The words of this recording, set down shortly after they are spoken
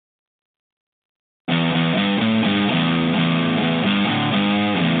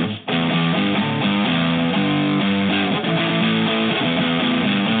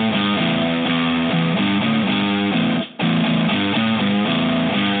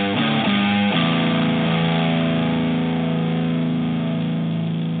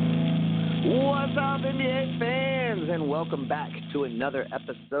NBA fans, and welcome back to another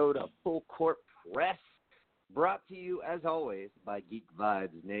episode of Full Court Press, brought to you, as always, by Geek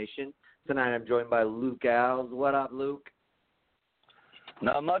Vibes Nation. Tonight I'm joined by Luke Alves. What up, Luke?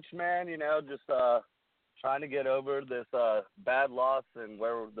 Not much, man. Just trying to get over this bad loss and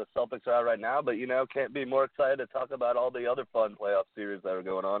where the Celtics are at right now. But, can't be more excited to talk about all the other fun playoff series that are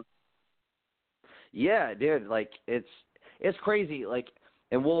going on. Yeah, dude, it's crazy,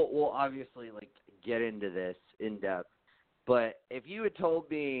 and we'll obviously, get into this in depth. But if you had told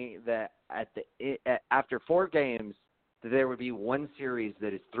me that after 4 games that there would be one series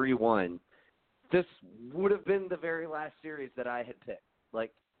that is 3-1, this would have been the very last series that I had picked.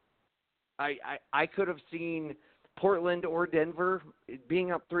 I could have seen Portland or Denver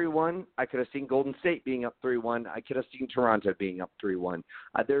being up 3-1. I could have seen Golden State being up 3-1. I could have seen Toronto being up 3-1.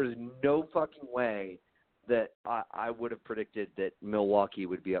 There's no fucking way that I would have predicted that Milwaukee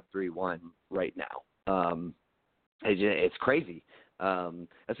would be up 3-1 right now. It's crazy,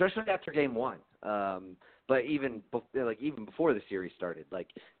 especially after Game 1. But even before the series started,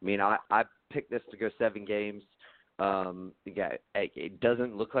 I picked this to go 7 games. It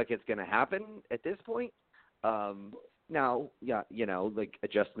doesn't look like it's going to happen at this point. Now,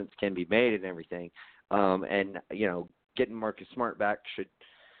 adjustments can be made and everything. And getting Marcus Smart back should,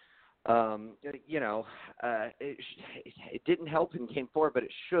 it didn't help in Game 4, but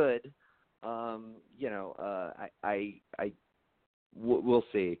it should. We'll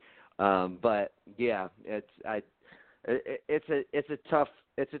see. But yeah, it's a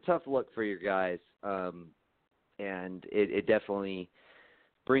tough look for your guys. And it definitely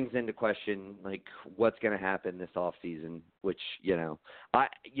brings into question what's going to happen this off season, which,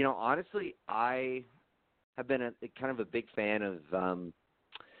 honestly, I have been a kind of a big fan of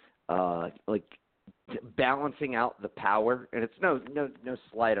balancing out the power, and it's no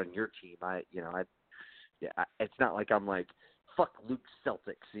slight on your team. It's not like I'm fuck Luke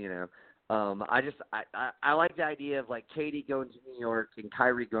Celtics, I like the idea of KD going to New York and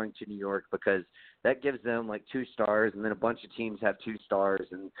Kyrie going to New York, because that gives them 2 stars, and then a bunch of teams have 2 stars,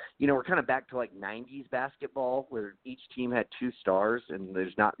 and we're kind of back to 90s basketball where each team had 2 stars, and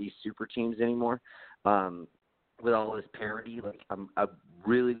there's not these super teams anymore. With all this parity, I'm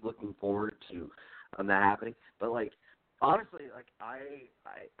really looking forward to that happening. But honestly, I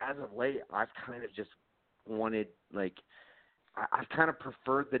as of late, I've kind of just wanted I kind of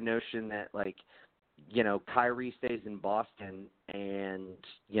preferred the notion that Kyrie stays in Boston, and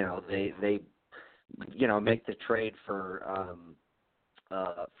they make the trade for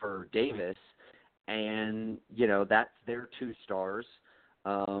Davis, and that's their 2 stars,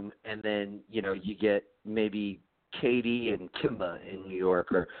 and then you get maybe KD and Kimba in New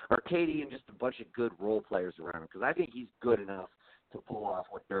York, or KD and just a bunch of good role players around him, because I think he's good enough to pull off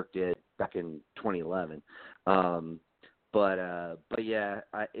what Dirk did back in 2011. But yeah,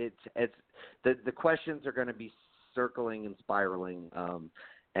 it's the questions are going to be circling and spiraling,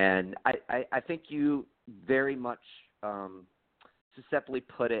 and I think you very much succinctly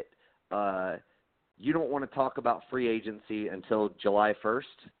put it. You don't want to talk about free agency until July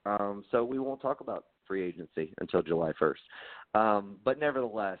 1st, so we won't talk about free agency until July 1st. But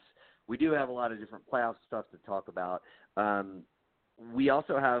nevertheless, we do have a lot of different playoff stuff to talk about. We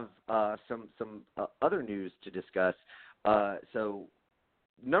also have some other news to discuss. So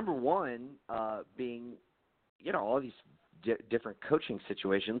number one being, all these different coaching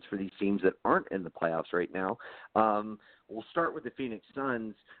situations for these teams that aren't in the playoffs right now. We'll start with the Phoenix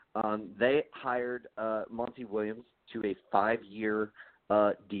Suns. They hired Monty Williams to a 5-year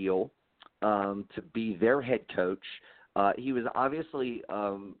deal to be their head coach. He was obviously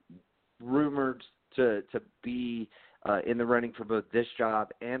rumored to be in the running for both this job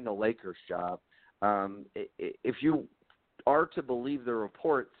and the Lakers job. If you are to believe the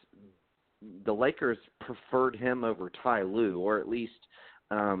reports, the Lakers preferred him over Ty Lue, or at least,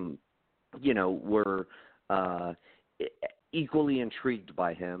 were equally intrigued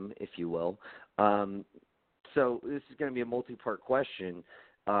by him, if you will. So this is going to be a multi-part question.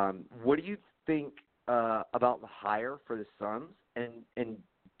 What do you think about the hire for the Suns, and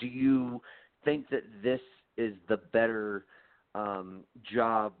do you think that this is the better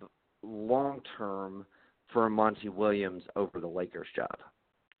job long-term for Monty Williams over the Lakers job?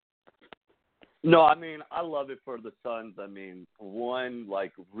 No, I love it for the Suns. One,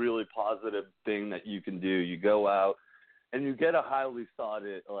 really positive thing that you can do, you go out and you get a highly sought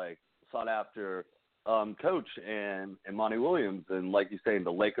after coach and Monty Williams. And like you're saying,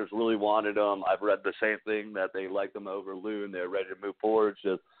 the Lakers really wanted him. I've read the same thing, that they liked him over Lue and they're ready to move forward.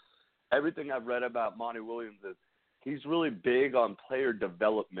 Just everything I've read about Monty Williams is he's really big on player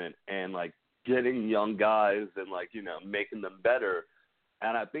development and getting young guys and, like, you know, making them better.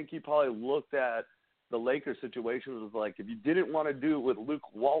 And I think he probably looked at the Lakers situation was like, if you didn't want to do it with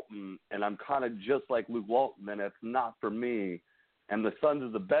Luke Walton, and I'm kind of just like Luke Walton, then it's not for me. And the Suns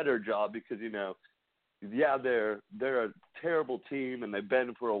is a better job because, you know, yeah, they're a terrible team and they've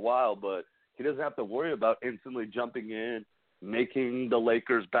been for a while, but he doesn't have to worry about instantly jumping in, making the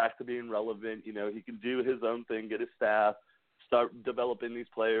Lakers back to being relevant. You know, he can do his own thing, get his staff, start developing these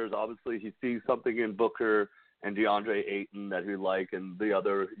players. Obviously, he sees something in Booker and DeAndre Ayton that he like, and the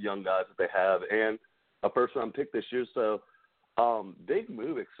other young guys that they have, and a first-round pick this year. So, big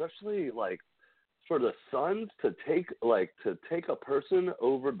move, especially like for the Suns to take a person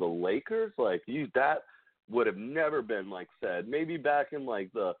over the Lakers. Like, that would have never been like said. Maybe back in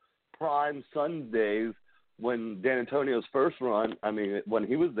like the prime Suns days when Dan Antonio's first run. I mean, when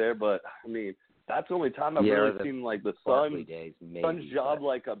he was there, but I mean, that's the only time I've really seen like the Suns job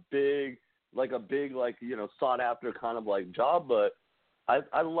like a big, you know, sought after kind of like job. But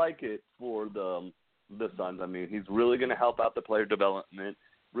I like it for the Suns. I mean, he's really going to help out the player development,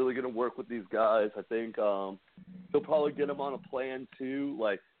 really going to work with these guys. I think he'll probably get them on a plan too.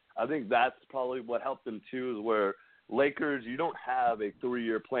 Like, I think that's probably what helped them too, is where Lakers, you don't have a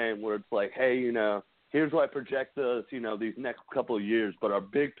 3-year plan where it's like, hey, you know, here's what I project us, you know, these next couple of years, but our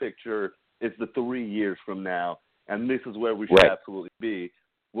big picture is the 3 years from now, and this is where we should absolutely be.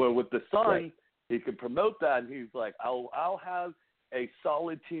 Where with the Suns, he could promote that, and he's like, I'll have a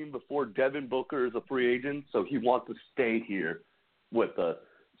solid team before Devin Booker is a free agent, so he wants to stay here with us.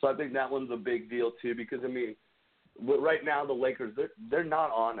 So I think that one's a big deal too, because, I mean, right now the Lakers, they're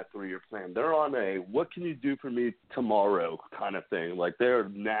not on a 3-year plan. They're on a what can you do for me tomorrow kind of thing. Like, they're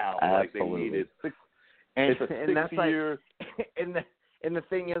now like they need it. It's a 6-year. Like, and the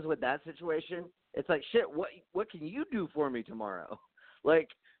thing is with that situation, it's like, shit, what can you do for me tomorrow? Like,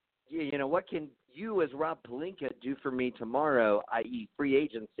 you know, what can you as Rob Pelinka do for me tomorrow, i.e. free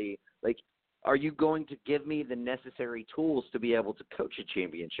agency? Like, are you going to give me the necessary tools to be able to coach a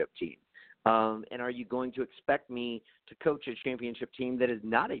championship team? And are you going to expect me to coach a championship team that is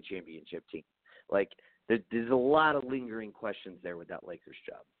not a championship team? Like, there's a lot of lingering questions there with that Lakers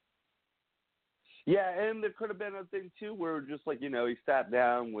job. Yeah, and there could have been a thing, too, where just like, you know, he sat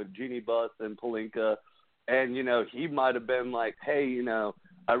down with Jeannie Buss and Pelinka, and, you know, he might have been like, hey, you know,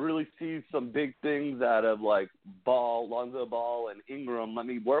 I really see some big things out of, like, Lonzo Ball and Ingram. Let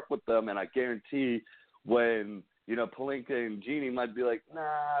me work with them, and I guarantee when, you know, Pelinka and Jeannie might be like,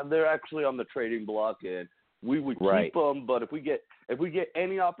 nah, they're actually on the trading block, and we would keep them, but if we get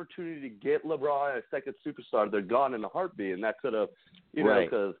any opportunity to get LeBron a second superstar, they're gone in a heartbeat, and that could have, you know,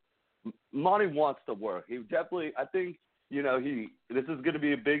 because Monty wants to work. He definitely, I think, you know, this is going to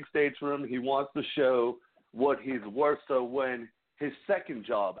be a big stage for him. He wants to show what he's worth. So when his second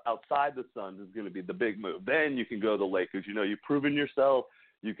job outside the Suns is going to be the big move, then you can go to the Lakers. You know, you've proven yourself.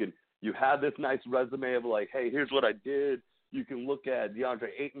 You have this nice resume of like, hey, here's what I did. You can look at DeAndre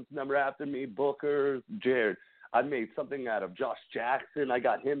Ayton's number after me, Booker, Jared. I made something out of Josh Jackson. I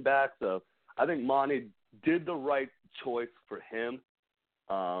got him back. So I think Monty did the right choice for him.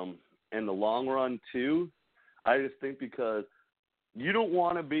 In the long run, too, I just think because you don't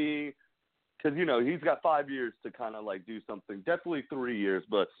want to be – because, you know, he's got 5 years to kind of, like, do something. Definitely 3 years,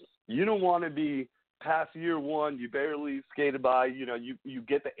 but you don't want to be past year one, you barely skated by, you know, you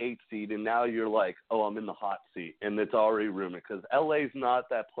get the 8th seed, and now you're like, oh, I'm in the hot seat, and it's already rumored. Because L.A.'s not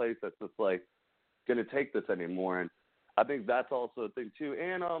that place that's just, like, going to take this anymore. And I think that's also a thing, too.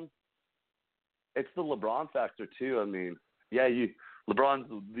 And it's the LeBron factor, too. I mean, yeah, LeBron's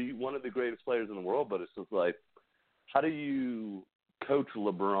one of the greatest players in the world, but it's just like, how do you coach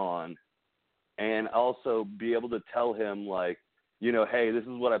LeBron and also be able to tell him, like, you know, hey, this is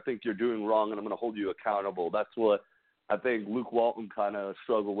what I think you're doing wrong, and I'm going to hold you accountable. That's what I think Luke Walton kind of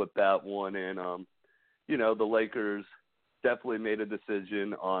struggled with that one. And, you know, the Lakers definitely made a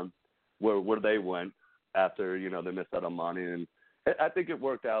decision on where they went after, you know, they missed out on money. And I think it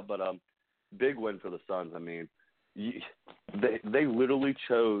worked out, but big win for the Suns. I mean, they literally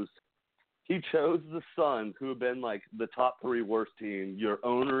chose – he chose the Suns, who have been like the top 3 worst team. Your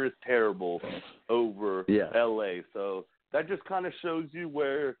owner is terrible over L.A. So that just kind of shows you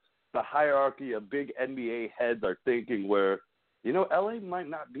where the hierarchy of big NBA heads are thinking, where, you know, L.A. might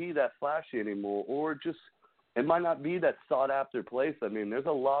not be that flashy anymore, or just it might not be that sought-after place. I mean, there's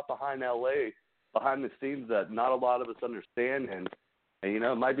a lot behind L.A., behind the scenes that not a lot of us understand, and you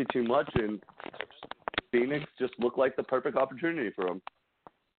know, it might be too much, and Phoenix just looked like the perfect opportunity for him.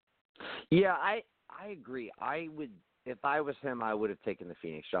 Yeah, I agree. If I was him, I would have taken the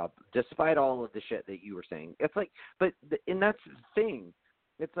Phoenix job, despite all of the shit that you were saying. It's like, and that's the thing.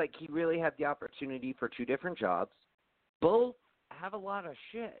 it's like he really had the opportunity for two different jobs. Both have a lot of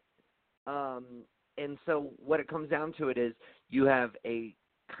shit. And so what it comes down to it is you have a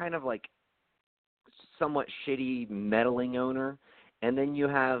kind of like somewhat shitty meddling owner, and then you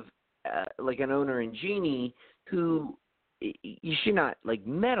have like an owner in Jeannie who you should not like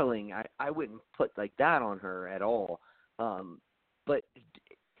meddling. I wouldn't put like that on her at all. But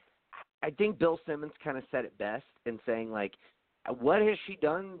I think Bill Simmons kind of said it best in saying like, what has she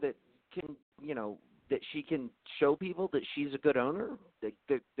done that can, that she can show people that she's a good owner?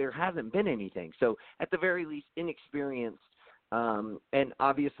 There hasn't been anything. So at the very least, inexperienced, and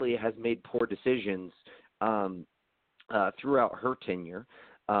obviously has made poor decisions throughout her tenure.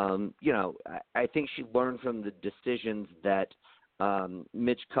 I think she learned from the decisions that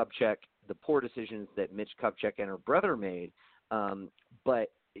Mitch Kupchak, the poor decisions that Mitch Kupchak and her brother made,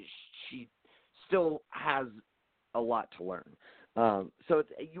 but she still has a lot to learn. So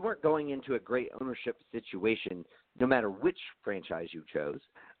you weren't going into a great ownership situation no matter which franchise you chose.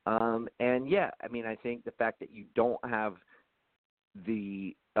 And, yeah, I mean, I think the fact that you don't have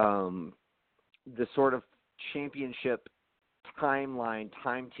the sort of championship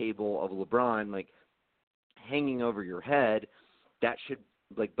timetable of LeBron, like, hanging over your head, that should,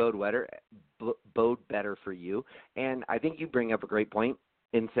 like, bode better for you. And I think you bring up a great point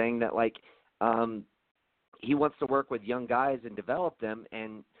in saying that, like, he wants to work with young guys and develop them,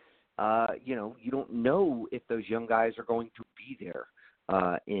 and you don't know if those young guys are going to be there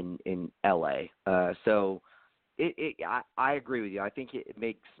in LA. So I agree with you. I think it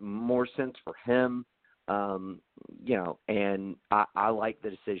makes more sense for him, and I like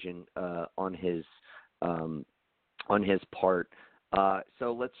the decision on his part.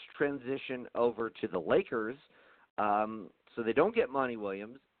 So let's transition over to the Lakers. So they don't get Monty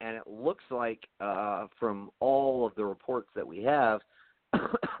Williams, and it looks like from all of the reports that we have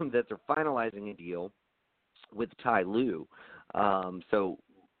that they're finalizing a deal with Ty Lue. So,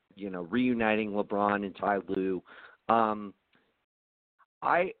 reuniting LeBron and Ty Lue. I'm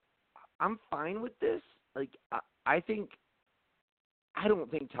fine with this. Like, I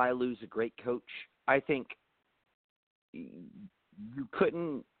don't think Ty Lue's a great coach. I think you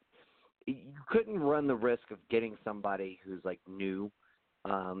couldn't run the risk of getting somebody who's like new.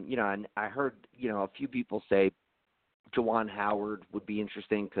 And I heard, a few people say Juwan Howard would be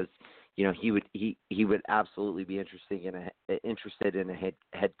interesting because, he would absolutely be interested in a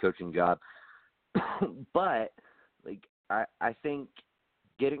head coaching job. But like, I think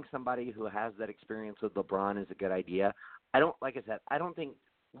getting somebody who has that experience with LeBron is a good idea. I don't think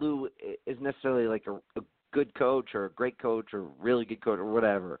Lue is necessarily like a good coach or a great coach or really good coach or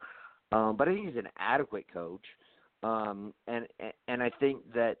whatever. But I think he's an adequate coach. And I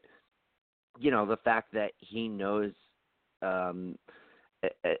think that, the fact that he knows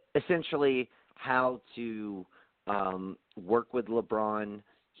essentially how to work with LeBron,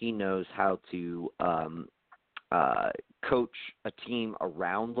 he knows how to coach a team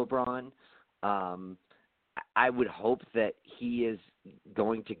around LeBron. I would hope that he is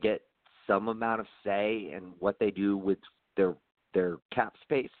going to get some amount of say in what they do with their cap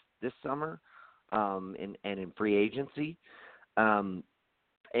space this summer, and in free agency. And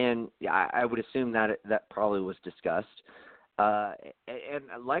I would assume that probably was discussed. And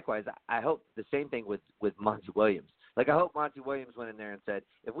likewise, I hope the same thing with Monty Williams. Like, I hope Monty Williams went in there and said,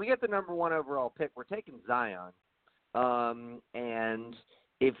 if we get the number 1 overall pick, we're taking Zion. And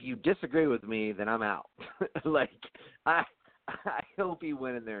if you disagree with me, then I'm out. Like, I hope he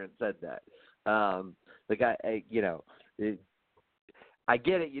went in there and said that. I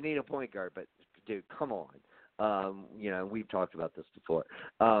get it. You need a point guard, but dude, come on. We've talked about this before.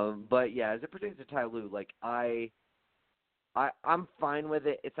 But yeah, as it pertains to Ty Lue, like I'm fine with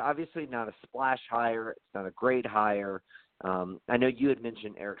it. It's obviously not a splash hire. It's not a great hire. I know you had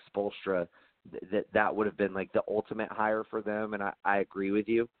mentioned Eric Spoelstra, that would have been like the ultimate hire for them, and I agree with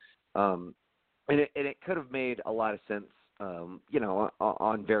you. And it could have made a lot of sense,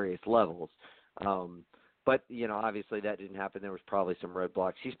 on various levels. But, obviously that didn't happen. There was probably some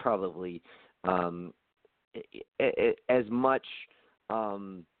roadblocks. He's probably as much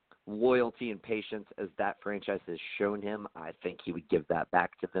loyalty and patience as that franchise has shown him. I think he would give that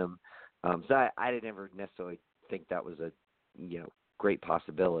back to them. So I didn't ever necessarily think that was a, great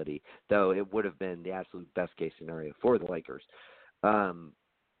possibility, though it would have been the absolute best case scenario for the Lakers.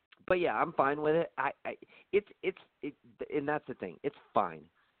 But yeah, I'm fine with it. It's and that's the thing. It's fine.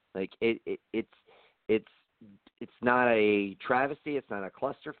 Like it's not a travesty. It's not a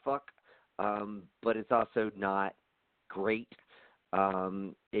clusterfuck. But it's also not great.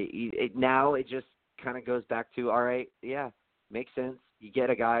 Now it just kind of goes back to, all right, yeah, makes sense. You get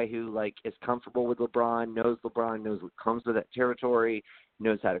a guy who, like, is comfortable with LeBron, knows what comes with that territory,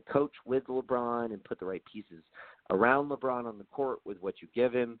 knows how to coach with LeBron and put the right pieces around LeBron on the court with what you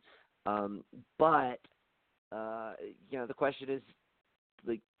give him. But the question is,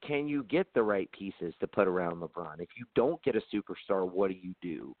 like, can you get the right pieces to put around LeBron? If you don't get a superstar, what do you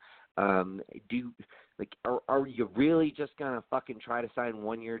do? Are you really just gonna fucking try to sign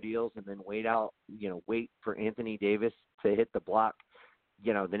 1-year deals and then wait for Anthony Davis to hit the block,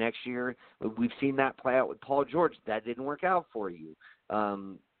 the next year? We've seen that play out with Paul George. That didn't work out for you.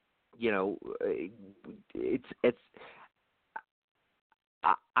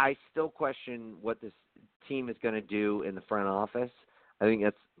 I still question what this team is going to do in the front office. I think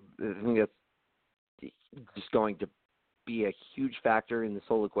that's just going to be a huge factor in this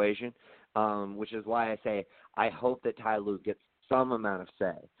whole equation, which is why I say I hope that Ty Lue gets some amount of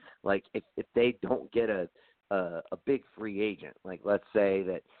say. Like, if they don't get a big free agent, like, let's say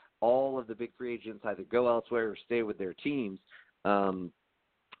that all of the big free agents either go elsewhere or stay with their teams,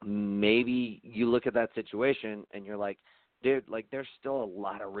 maybe you look at that situation and you're like, dude, like, there's still a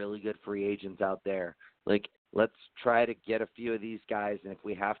lot of really good free agents out there. Like, let's try to get a few of these guys, and if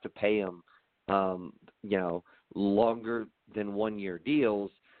we have to pay them, longer than 1-year deals,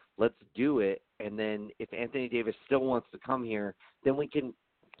 let's do it. And then if Anthony Davis still wants to come here, then we can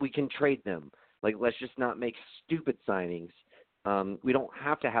trade them. Like, let's just not make stupid signings. We don't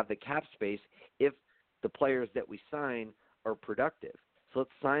have to have the cap space if the players that we sign are productive. So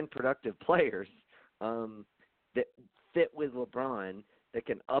let's sign productive players that fit with LeBron, that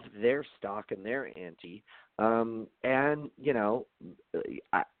can up their stock and their ante.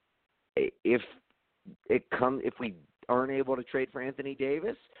 If we aren't able to trade for Anthony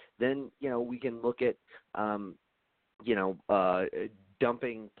Davis, then we can look at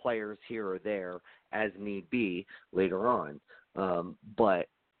dumping players here or there as need be later on. But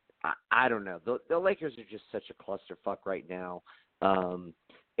I don't know. The Lakers are just such a clusterfuck right now. On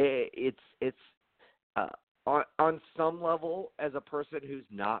some level, as a person who's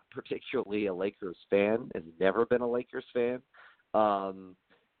not particularly a Lakers fan, has never been a Lakers fan, I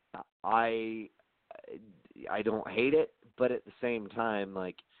don't hate it, but at the same time,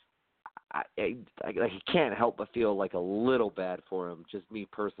 like, I can't help but feel like a little bad for him, just me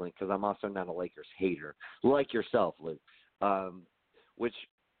personally, because I'm also not a Lakers hater, like yourself, Luke. Which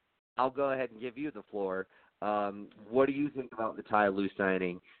I'll go ahead and give you the floor. What do you think about the Ty Lue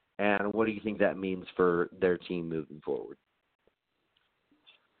signing, and what do you think that means for their team moving forward?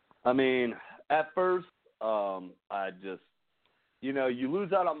 I mean, at first, I just, you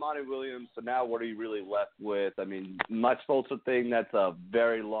lose out on Monty Williams, so now what are you really left with? I mean, my Spoelstra thing, that's a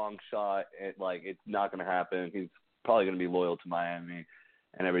very long shot. It's not going to happen. He's probably going to be loyal to Miami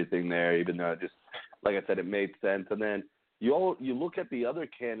and everything there, even though it just, like I said, it made sense. And then you look at the other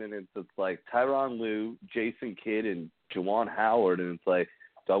candidates. It's like Tyronn Lue, Jason Kidd, and Juwan Howard, and it's like,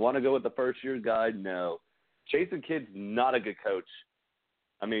 do I want to go with the first-year guy? No. Jason Kidd's not a good coach.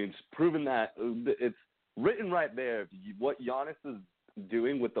 I mean, it's proven that. It's written right there what Giannis is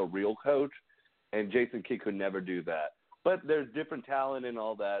doing with a real coach, and Jason Kidd could never do that. But there's different talent and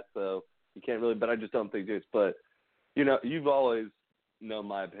all that, so you can't really – but I just don't think this. But, you've always known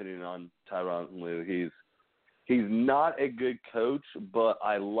my opinion on Tyronn Lue. He's not a good coach, but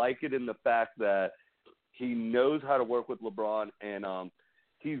I like it in the fact that he knows how to work with LeBron, and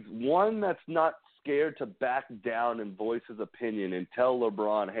he's one that's not scared to back down and voice his opinion and tell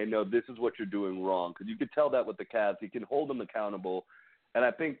LeBron, hey, no, this is what you're doing wrong. Because you could tell that with the Cavs. He can hold them accountable. And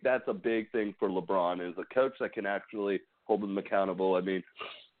I think that's a big thing for LeBron, is a coach that can actually hold them accountable. I mean,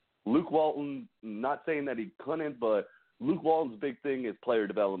 Luke Walton, not saying that he couldn't, but Luke Walton's big thing is player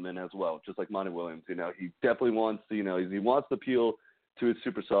development as well, just like Monty Williams. He definitely wants, he wants to appeal to his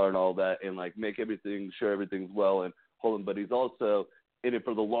superstar and all that, and make sure everything's well and hold him. But he's also in it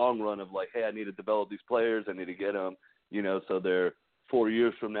for the long run of hey, I need to develop these players. I need to get them, so they're 4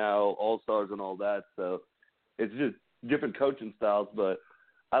 years from now, all-stars and all that. So it's just different coaching styles. But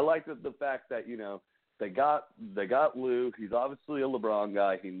I like the fact that, they got Lue. He's obviously a LeBron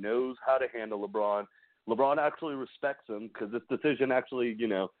guy. He knows how to handle LeBron. LeBron actually respects him, because this decision actually,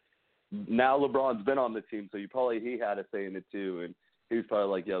 now LeBron's been on the team, so he had a say in it too. And he was probably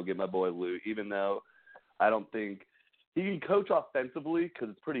like, yo, get my boy Lue, even though I don't think he can coach offensively, because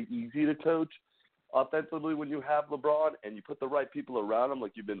it's pretty easy to coach offensively when you have LeBron and you put the right people around him,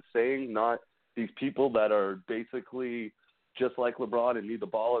 like you've been saying, not these people that are basically just like LeBron and need the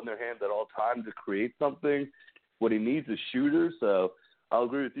ball in their hands at all times to create something. What he needs is shooters. So I'll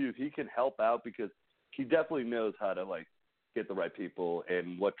agree with you. If he can help out, because he definitely knows how to get the right people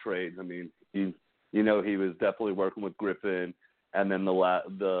and what trades. I mean, he was definitely working with Griffin and then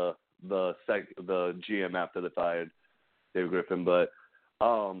the GM after they fired David Griffin. But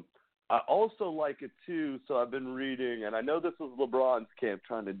I also like it too. So I've been reading, and I know this was LeBron's camp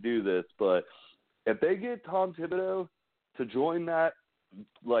trying to do this, but if they get Tom Thibodeau to join that,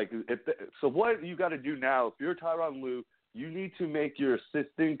 so what you got to do now, if you're Tyronn Lue, you need to make your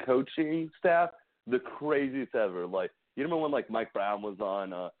assistant coaching staff the craziest ever. Like, you remember when Mike Brown was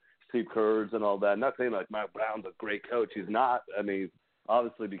on Steve Kerr's and all that? I'm not saying Mike Brown's a great coach. He's not. I mean,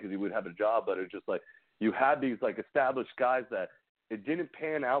 obviously because he would have a job, but it's just you had these established guys that it didn't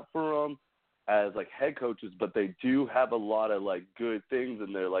pan out for them as head coaches, but they do have a lot of good things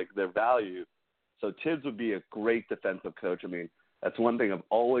in their value. So Tibbs would be a great defensive coach. I mean, that's one thing I've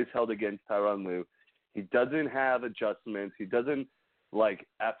always held against Tyronn Lue. He doesn't have adjustments. He doesn't,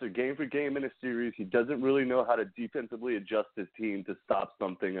 after game for game in a series, he doesn't really know how to defensively adjust his team to stop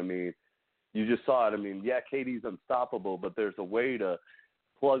something. I mean, you just saw it. I mean, yeah, KD's unstoppable, but there's a way to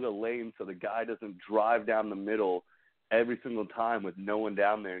plug a lane so the guy doesn't drive down the middle every single time with no one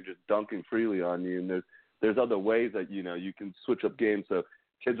down there and just dunking freely on you. And there's other ways that, you can switch up games. So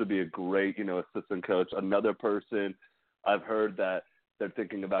Tibbs would be a great, assistant coach. Another person I've heard that they're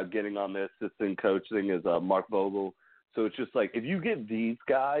thinking about getting on the assistant coach thing is Mark Vogel. So it's just if you get these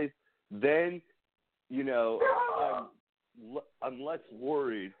guys, then, I'm less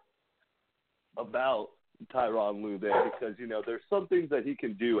worried about Tyronn Lue there because, there's some things that he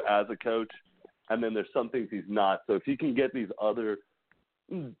can do as a coach, and then there's some things he's not. So if he can get these other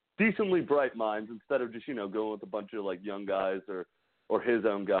decently bright minds instead of just, going with a bunch of young guys or his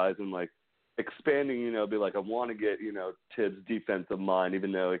own guys and expanding, be I want to get, Tibbs' defensive mind,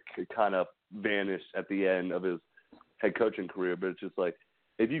 even though it kind of vanished at the end of his head coaching career. But it's just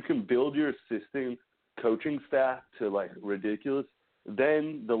if you can build your assistant coaching staff to ridiculous,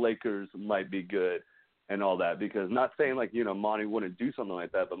 then the Lakers might be good and all that. Because not saying Monty wouldn't do something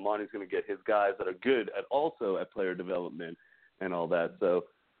like that, but Monty's going to get his guys that are good at player development and all that. So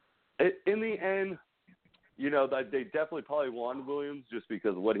in the end, they definitely probably wanted Williams just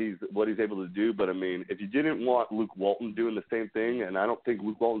because of what he's able to do. But I mean, if you didn't want Luke Walton doing the same thing, and I don't think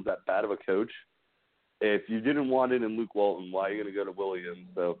Luke Walton's that bad of a coach, if you didn't want it in Luke Walton, why are you going to go to Williams?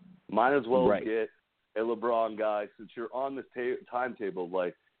 So might as well get a LeBron guy since you're on this timetable.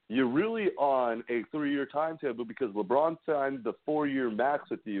 You're really on a 3-year timetable because LeBron signed the 4-year max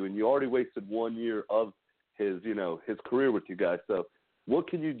with you, and you already wasted 1 year of his career with you guys. So what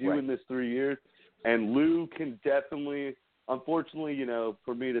can you do in this 3 years? And Lue can definitely, unfortunately,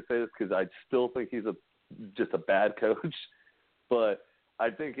 for me to say this because I still think he's just a bad coach, but I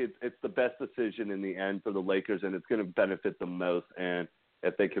think it's the best decision in the end for the Lakers, and it's going to benefit them most. And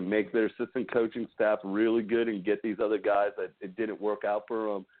if they can make their assistant coaching staff really good and get these other guys that it didn't work out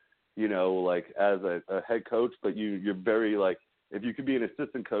for them, as a head coach, but you're very if you could be an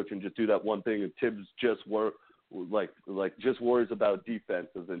assistant coach and just do that one thing, and Tibbs just just worries about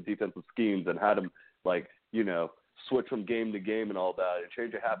defenses and defensive schemes and how to switch from game to game and all that and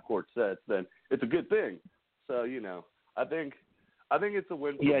change a half court sets, then it's a good thing. So I think it's a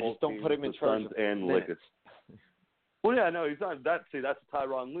win for both just don't teams, put him in charge Suns and Lakers. Well, yeah, no, he's not. That's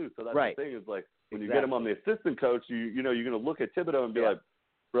Tyronn Lue. So that's the thing is when you get him on the assistant coach, you're going to look at Thibodeau and be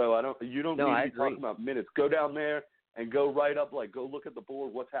bro, you don't need to be talking about minutes. Go down there and go right up, go look at the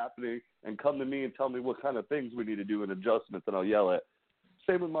board, what's happening, and come to me and tell me what kind of things we need to do in adjustments, and I'll yell at.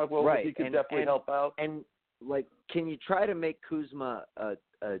 Same with Mark Wilson. He can definitely help out. And can you try to make Kuzma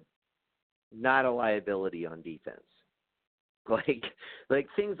not a liability on defense?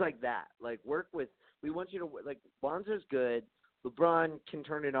 Things like that. Work with. We want you to Lonzo's good. LeBron can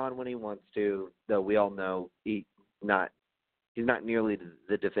turn it on when he wants to, though we all know he's not nearly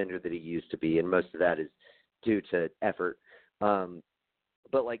the defender that he used to be, and most of that is due to effort.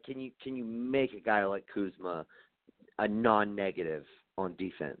 But can you make a guy like Kuzma a non-negative on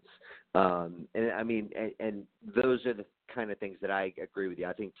defense? And I mean, and those are the kind of things that I agree with you.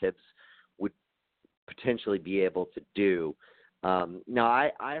 I think Tibbs would potentially be able to do. Now,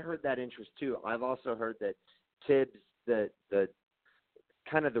 I heard that interest too. I've also heard that Tibbs, the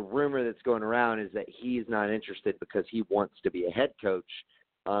kind of the rumor that's going around is that he's not interested because he wants to be a head coach.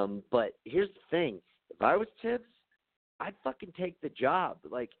 But here's the thing. If I was Tibbs, I'd fucking take the job.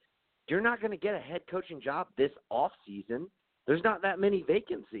 You're not going to get a head coaching job this off season. There's not that many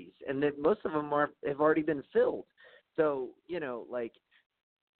vacancies, and that most of them have already been filled. So,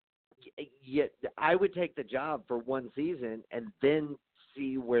 I would take the job for one season and then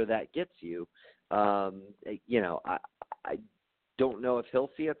see where that gets you. I don't know if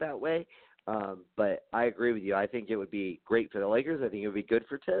he'll see it that way, but I agree with you. I think it would be great for the Lakers. I think it would be good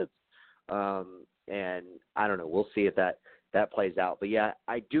for Tibbs. And I don't know. We'll see if that that plays out. But yeah,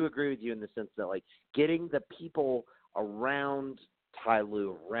 I do agree with you in the sense that like getting the people around Ty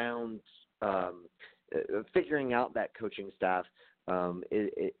Lue, around figuring out that coaching staff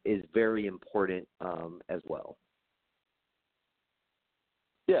is very important as well.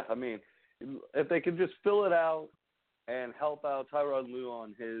 Yeah, I mean, if they can just fill it out and help out Tyronn Lue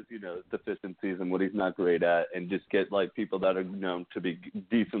on his, deficiencies and what he's not great at, and just get like people that are known to be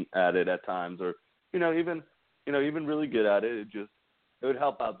decent at it at times, or even really good at it, it would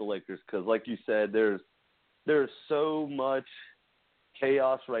help out the Lakers because, like you said, there's so much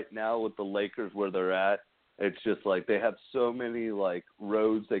chaos right now with the Lakers where they're at. It's just like they have so many like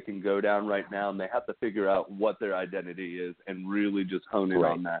roads they can go down right now, and they have to figure out what their identity is and really just hone in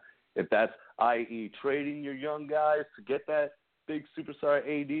on that. If that's, i.e., trading your young guys to get that big superstar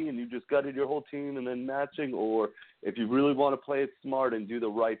AD and you just gutted your whole team and then matching, or if you really want to play it smart and do the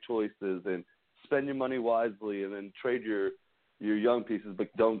right choices and spend your money wisely and then trade your young pieces,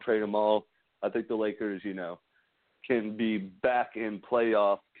 but don't trade them all, I think the Lakers, can be back in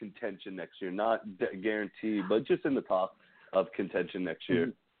playoff contention next year. Not guaranteed, but just in the top of contention next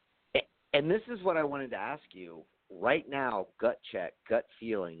year. And this is what I wanted to ask you. Right now, gut check, gut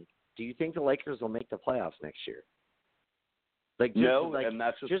feeling, do you think the Lakers will make the playoffs next year? And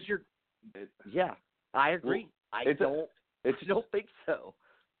that's just your – yeah, I agree. I don't think so.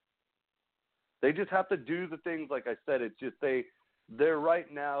 They just have to do the things, like I said, it's just they're right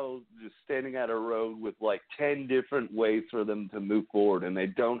now just standing at a road with like 10 different ways for them to move forward, and they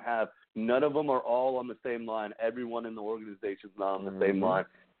don't have – none of them are all on the same line. Everyone in the organization is not on the same line,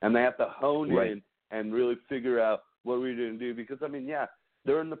 and they have to hone in and really figure out what we're going to do because,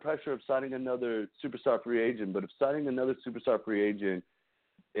 they're in the pressure of signing another superstar free agent, but if signing another superstar free agent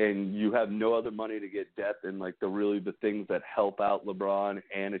and you have no other money to get depth and like the things that help out LeBron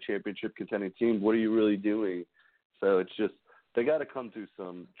and a championship contending team, what are you really doing? So it's just they got to come to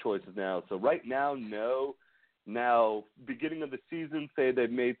some choices now. So right now, no. Now, beginning of the season, say they've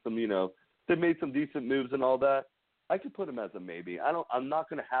made some, they've made some decent moves and all that. I could put them as a maybe. I'm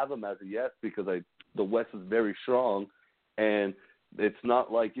not going to have them as a yes because the West is very strong, and it's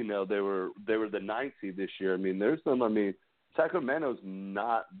not like they were the 9th seed this year. I mean, there's some. I mean, Sacramento's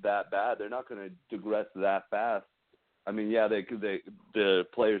not that bad. They're not going to digress that fast. I mean, yeah, the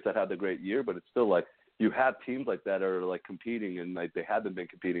players that had the great year, but it's still like you have teams like that are like competing, and like they haven't been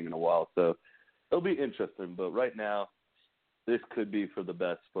competing in a while. So it'll be interesting. But right now, this could be for the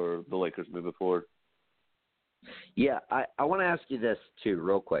best for the Lakers moving forward. Yeah, I want to ask you this too,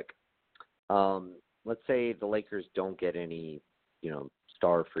 real quick. Let's say the Lakers don't get any,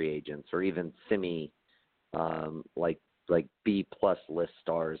 star free agents or even semi, like B+ list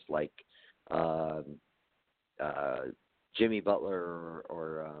stars like Jimmy Butler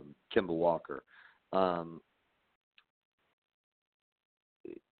or Kemba Walker.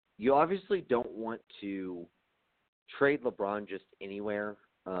 You obviously don't want to trade LeBron just anywhere.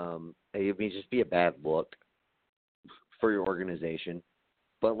 It may just be a bad look for your organization.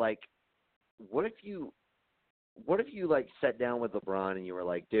 But like, what if you like sat down with LeBron and you were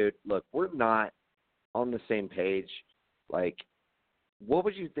like, dude, look, we're not on the same page. Like, what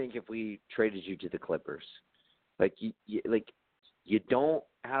would you think if we traded you to the Clippers? Like, you don't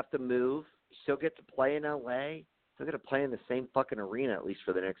have to move. You still get to play in LA. Still get to play in the same fucking arena at least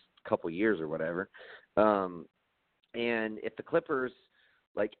for the next couple years or whatever. And if the Clippers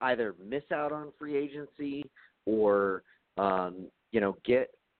like either miss out on free agency or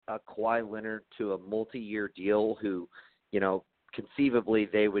get a Kawhi Leonard to a multi-year deal who, conceivably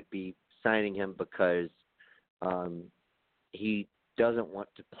they would be signing him because he doesn't want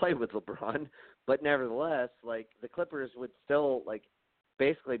to play with LeBron. But nevertheless, like the Clippers would still like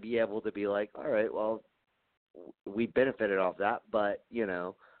basically be able to be like, all right, well, we benefited off that. But,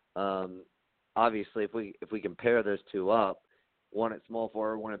 obviously if we compare those two up, one at small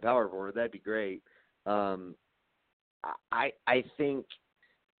forward, one at power forward, that'd be great. I think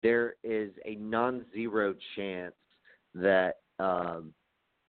there is a non-zero chance that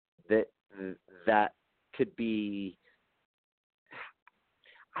that could be.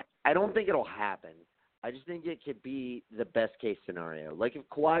 I don't think it'll happen. I just think it could be the best case scenario. Like if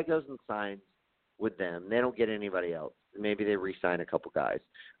Kawhi goes and signs with them, they don't get anybody else. Maybe they re-sign a couple guys.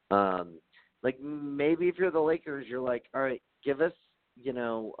 Like maybe if you're the Lakers, you're like, all right, give us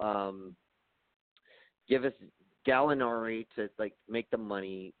Gallinari to like make the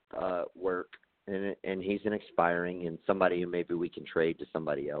money work, and he's an expiring and somebody who maybe we can trade to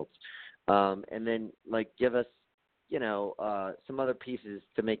somebody else, and then like give us some other pieces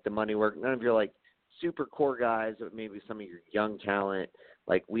to make the money work. None of your like super core guys, but maybe some of your young talent.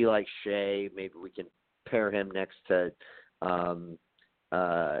 Like we like Shea, maybe we can pair him next to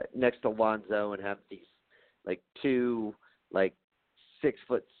next to Lonzo and have these like two like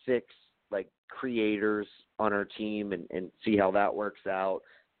 6'6" like creators on our team and see how that works out.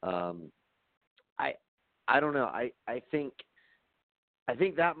 I don't know. I think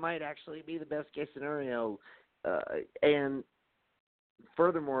that might actually be the best case scenario. And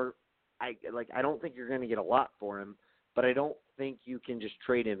furthermore, I don't think you're going to get a lot for him, but I don't think you can just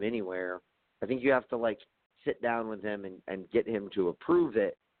trade him anywhere. I think you have to like sit down with him and get him to approve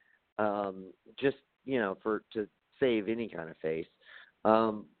it. Just, to save any kind of face.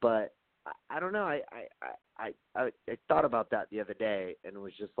 But I don't know. I thought about that the other day and it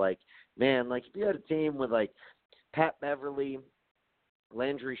was just like, man, like if you had a team with like Pat Beverly,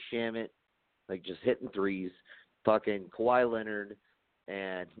 Landry Shamet, like just hitting threes, fucking Kawhi Leonard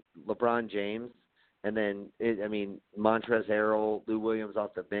and LeBron James, and then Montrezl Harrell, Lou Williams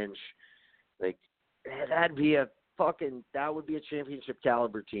off the bench, like that would be a championship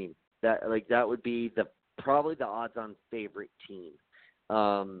caliber team. That would be probably the odds-on favorite team.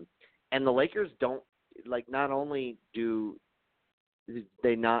 And the Lakers don't, not only do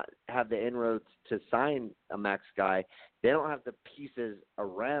they not have the inroads to sign a max guy, they don't have the pieces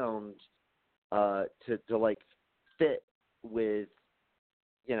around to like fit with,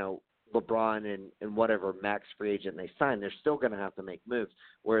 LeBron and whatever max free agent they sign. They're still going to have to make moves,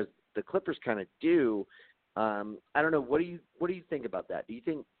 whereas the Clippers kind of do. I don't know. What do you think about that? Do you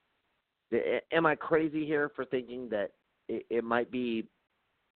think, am I crazy here for thinking that it might be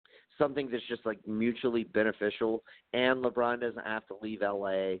something that's just like mutually beneficial and LeBron doesn't have to leave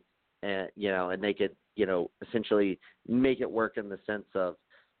LA and, and they could, essentially make it work in the sense of,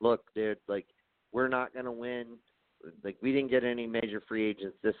 look, dude, like we're not going to win. Like we didn't get any major free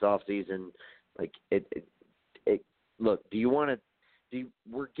agents this offseason. Like look, we're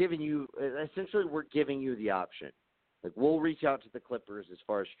giving you the option. Like we'll reach out to the Clippers as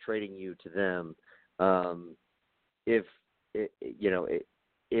far as trading you to them. If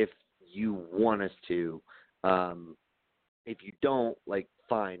you want us to, if you don't, like,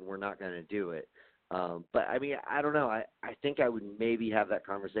 fine, we're not going to do it. But I don't know. I think I would maybe have that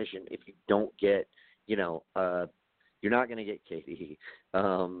conversation if you don't get, you're not going to get KD.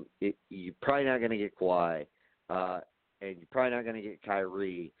 You're probably not going to get Kawhi, and you're probably not going to get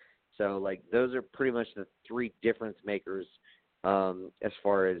Kyrie. So, like, those are pretty much the three difference makers as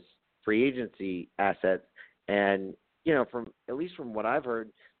far as free agency assets. And, at least from what I've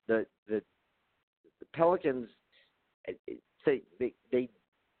heard, the Pelicans say they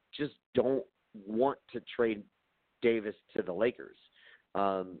just don't want to trade Davis to the Lakers.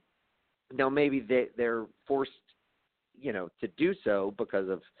 Now, maybe they're forced, to do so because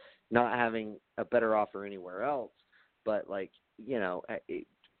of not having a better offer anywhere else. But, like, if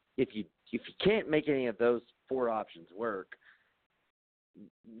you can't make any of those four options work,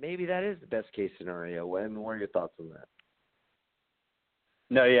 maybe that is the best case scenario. And what are your thoughts on that?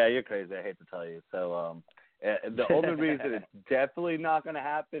 No, yeah, you're crazy. I hate to tell you. So the only reason it's definitely not going to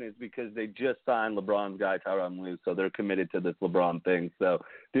happen is because they just signed LeBron's guy, Tyronn Lue, so they're committed to this LeBron thing. So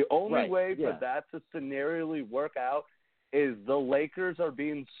the only way for that to scenarially work out is the Lakers are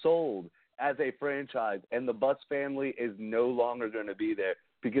being sold as a franchise, and the Buss family is no longer going to be there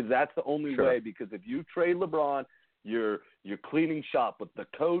because that's the only way. Because if you trade LeBron, you're cleaning shop with the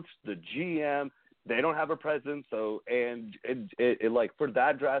coach, the GM. They don't have a presence, so like for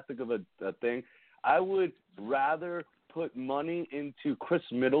that drastic of a thing, I would rather put money into Chris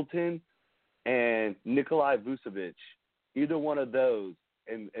Middleton and Nikolai Vucevic, either one of those,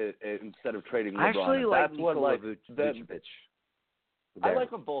 instead of trading LeBron. I actually like Nikola Vucevic. I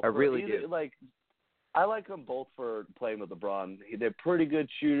like them both. I really do. I like them both for playing with LeBron. They're pretty good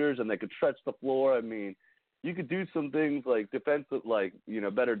shooters, and they could stretch the floor. You could do some things like defensive,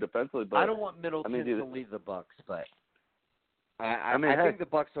 better defensively. But I don't want Middleton to leave the Bucks, but I think the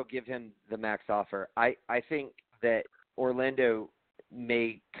Bucks will give him the max offer. I think that Orlando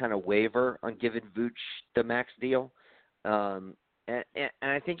may kind of waver on giving Vooch the max deal, and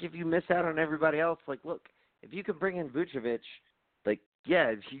I think if you miss out on everybody else, like, look, if you can bring in Vucevic, like,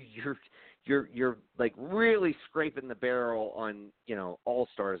 yeah, you're like really scraping the barrel on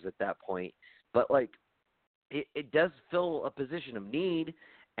all-stars at that point, but like. It does fill a position of need,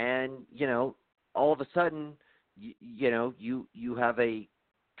 and all of a sudden, you have a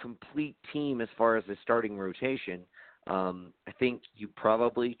complete team as far as the starting rotation. I think you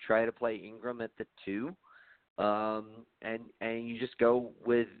probably try to play Ingram at the 2, and you just go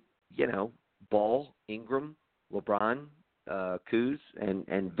with Ball, Ingram, LeBron, Kuz,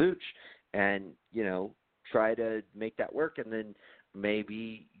 and Vooch, and try to make that work, and then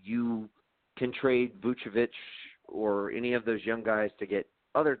maybe you can trade Vucevic or any of those young guys to get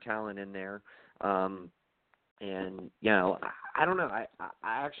other talent in there. And, I don't know. I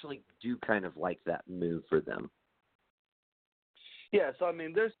actually do kind of like that move for them. Yeah, so I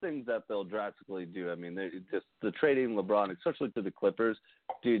mean, there's things that they'll drastically do. I mean, just the trading LeBron, especially to the Clippers,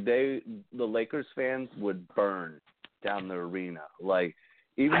 dude. The Lakers fans would burn down the arena. Like,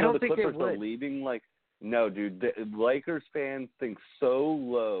 even though the Clippers are leaving, like, no, dude, the Lakers fans think so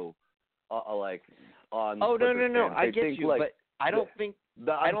low, on. Oh Clippers no! Fans. I they get think, you, like, but I don't think.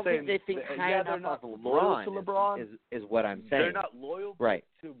 I don't think they think high enough of LeBron. To LeBron is what I'm saying. They're not loyal right.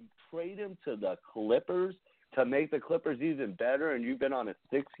 to trade him to the Clippers to make the Clippers even better. And you've been on a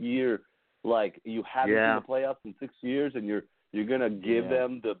 6-year, like, you haven't seen the playoffs in 6 years, and you're gonna give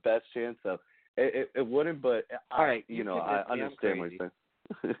them the best chance. So it wouldn't. But all right, I understand what you're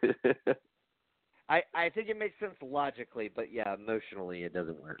saying. I think it makes sense logically, but yeah, emotionally it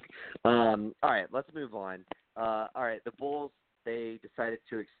doesn't work. All right, let's move on. All right, the Bulls, they decided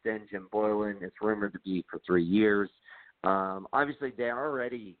to extend Jim Boylen. It's rumored to be for 3 years. Obviously, they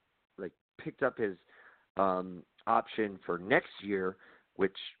already picked up his option for next year,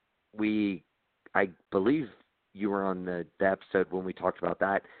 which I believe you were on the episode when we talked about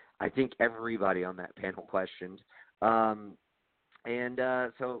that. I think everybody on that panel questioned. So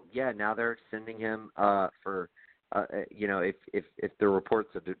now they're extending him for, if the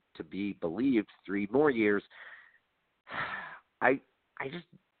reports are to be believed, 3 more years. I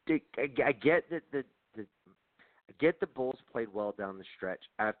get that I get the Bulls played well down the stretch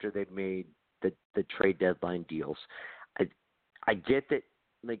after they've made the trade deadline deals. I get that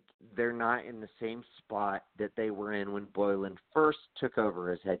they're not in the same spot that they were in when Boylen first took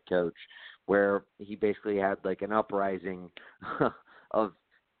over as head coach, where he basically had an uprising of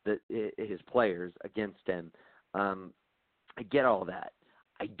his players against him. I get all that.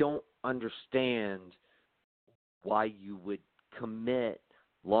 I don't understand why you would commit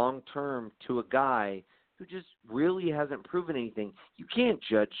long term to a guy who just really hasn't proven anything. You can't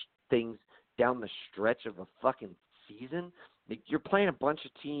judge things down the stretch of a fucking season. You're playing a bunch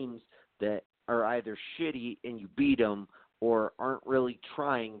of teams that are either shitty and you beat them, or aren't really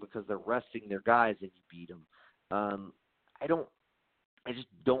trying because they're resting their guys and you beat them. I just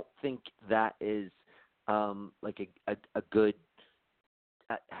don't think that is a good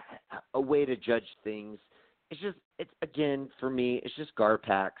a way to judge things. It's again, for me, it's just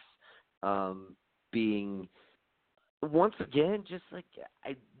Garpax being once again just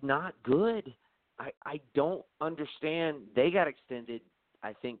not good. I don't understand. They got extended,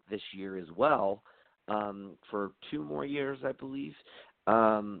 I think, this year as well, for 2 more years, I believe,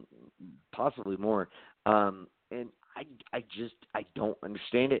 possibly more. And I don't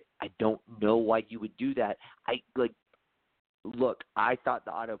understand it. I don't know why you would do that. Look, I thought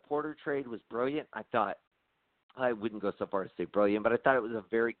the Otto Porter trade was brilliant. I wouldn't go so far as to say brilliant, but I thought it was a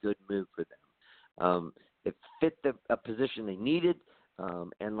very good move for them. It fit a position they needed.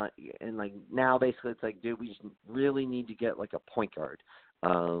 And now basically it's dude, we just really need to get a point guard,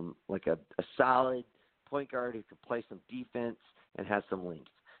 a solid point guard who can play some defense and has some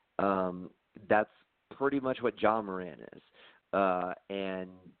length. That's pretty much what Ja Morant is. And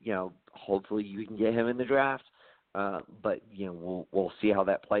hopefully you can get him in the draft. But we'll see how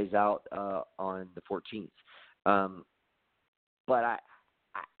that plays out on the 14th. But I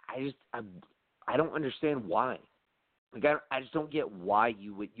don't understand why. I just don't get why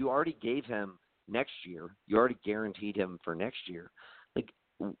you would. You already gave him next year. You already guaranteed him for next year.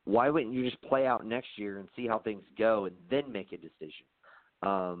 Why wouldn't you just play out next year and see how things go and then make a decision?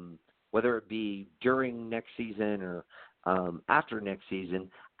 Whether it be during next season or after next season,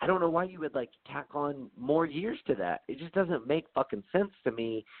 I don't know why you would tack on more years to that. It just doesn't make fucking sense to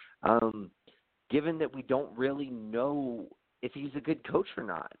me, given that we don't really know if he's a good coach or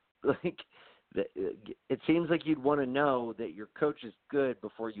not. It seems like you'd want to know that your coach is good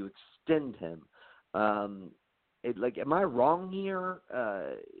before you extend him. Am I wrong here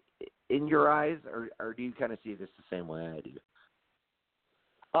in your eyes, or do you kind of see this the same way I do?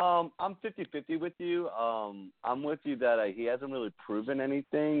 I'm 50-50 with you. I'm with you that he hasn't really proven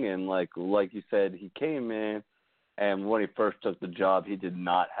anything, and like you said, he came in, and when he first took the job, he did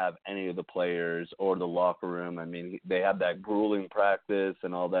not have any of the players or the locker room. I mean, they had that grueling practice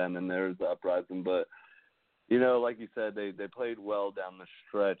and all that, and then there's the uprising. But, like you said, they played well down the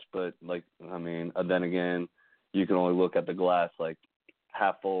stretch. But, then again, you can only look at the glass,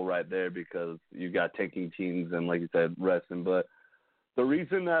 half full right there because you got tanking teams and, like you said, resting. But the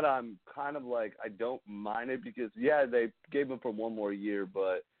reason that I'm kind of I don't mind it because, yeah, they gave him for 1 more year,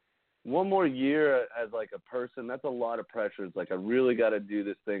 but 1 more year as a person, that's a lot of pressure. It's I really got to do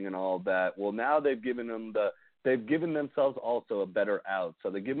this thing and all that. Well, now they've given him the they've given themselves also a better out. So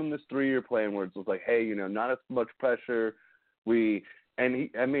they give him this 3-year plan where it's just like, hey, not as much pressure. He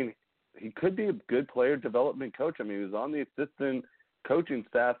could be a good player development coach. I mean, he was on the assistant coaching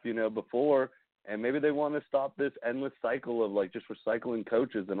staff, before, and maybe they want to stop this endless cycle of like just recycling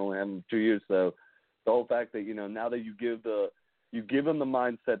coaches and only having 2 years. So the whole fact that, now that you give them the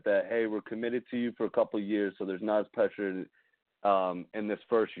mindset that, hey, we're committed to you for a couple of years, so there's not as pressure in this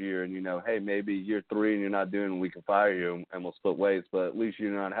first year, and hey, maybe year 3 and you're not doing, we can fire you and we'll split ways, but at least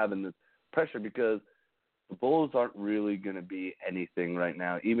you're not having this pressure, because the Bulls aren't really going to be anything right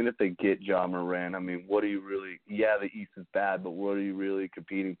now. Even if they get Ja Morant, I mean, what are you really – yeah, the East is bad, but what are you really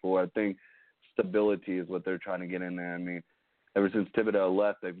competing for? I think stability is what they're trying to get in there. I mean, ever since Thibodeau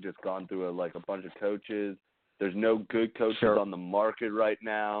left, they've just gone through a bunch of coaches. There's no good coaches on the market right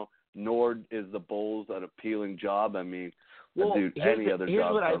now, nor is the Bulls an appealing job. I mean, dude, any other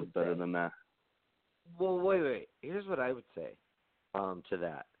job sounds better than that. Well, wait. Here's what I would say to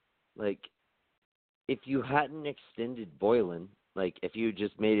that. Like, if you hadn't extended Boylen, like if you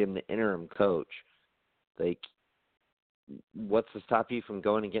just made him the interim coach, like what's to stop you from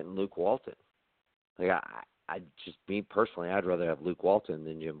going and getting Luke Walton? Like I just, me personally, I'd rather have Luke Walton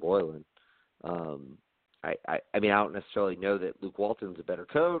than Jim Boylen. I mean, I don't necessarily know that Luke Walton's a better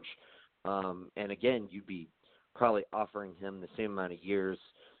coach. And again, you'd be probably offering him the same amount of years,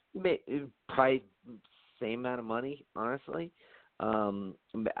 probably same amount of money, honestly.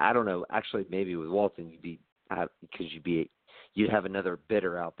 I don't know. Actually, maybe with Walton, because you'd have another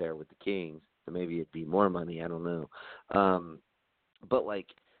bidder out there with the Kings, so maybe it'd be more money. I don't know. But like,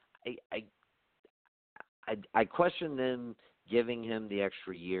 I question them giving him the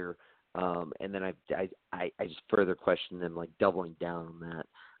extra year, and then I just further question them like doubling down on that.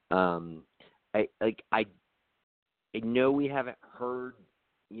 I know we haven't heard,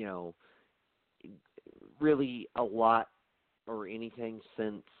 really a lot or anything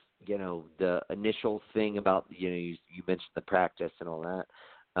since, the initial thing about, you mentioned the practice and all that.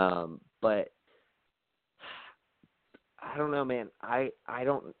 But I don't know, man. I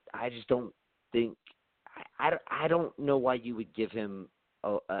just don't think, I don't know why you would give him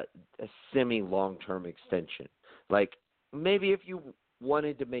a semi-long-term extension. Like, maybe if you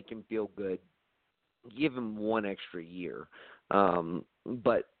wanted to make him feel good, give him one extra year.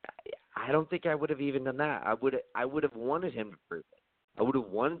 But I don't think I would have even done that. I would have wanted him to prove it. I would have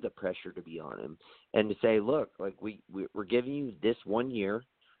wanted the pressure to be on him and to say, look, like we're giving you this 1 year.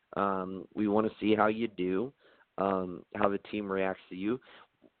 We want to see how you do, how the team reacts to you.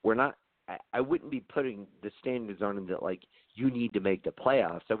 We're not. I wouldn't be putting the standards on him that like you need to make the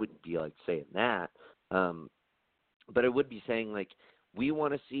playoffs. I wouldn't be like saying that. But I would be saying like we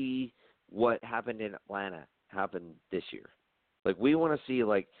want to see what happened in Atlanta happen this year. Like we want to see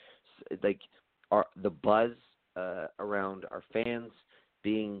like the buzz around our fans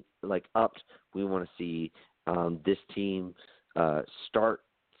being like upped. We want to see this team start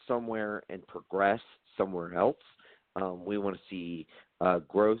somewhere and progress somewhere else. We want to see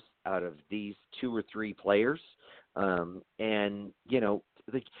growth out of these 2 or 3 players, and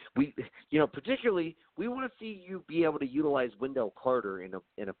particularly we want to see you be able to utilize Wendell Carter in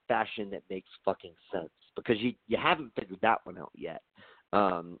a fashion that makes fucking sense, because you haven't figured that one out yet.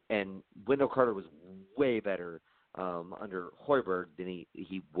 And Wendell Carter was way better under Hoiberg than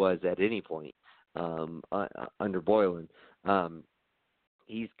he was at any point under Boylen.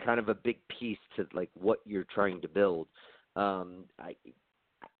 He's kind of a big piece to like what you're trying to build.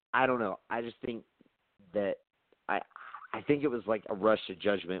 I don't know. I just think that I think it was like a rush to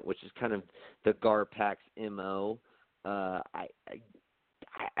judgment, which is kind of the Garpax MO.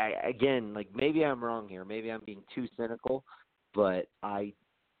 Again, like maybe I'm wrong here. Maybe I'm being too cynical, but I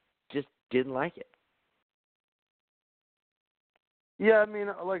just didn't like it. Yeah, I mean,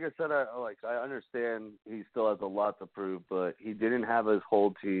 like I said, I understand he still has a lot to prove, but he didn't have his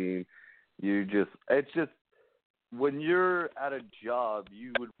whole team. It's just when you're at a job,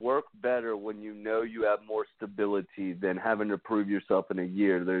 you would work better when you know you have more stability than having to prove yourself in a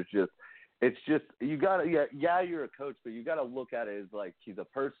year. You gotta, you're a coach, but you gotta look at it as like he's a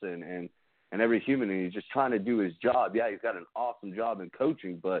person and every human, and he's just trying to do his job. Yeah, he's got an awesome job in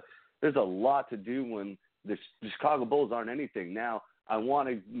coaching, but there's a lot to do when the Chicago Bulls aren't anything. Now, I want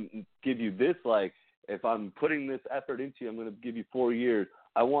to give you this, like, if I'm putting this effort into you, I'm going to give you 4 years.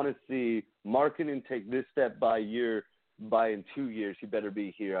 I want to see Markkanen take this step in 2 years, he better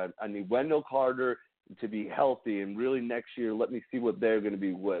be here. I need Wendell Carter to be healthy, and really next year, let me see what they're going to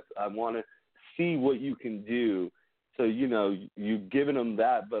be with. I want to see what you can do. So, you've given him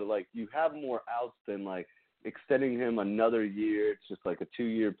that, but, like, you have more outs than, like, extending him another year. It's just like a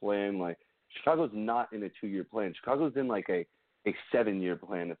 2-year plan. Like, Chicago's not in a 2-year plan. Chicago's in like a 7-year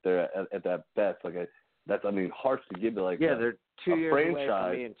plan if they're at that best. That's harsh to give it like they're 2 years franchise. away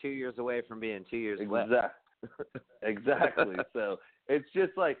from being 2 years away from being 2 years away. Exactly. So it's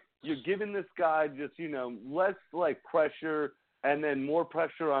just like you're giving this guy just, less like pressure and then more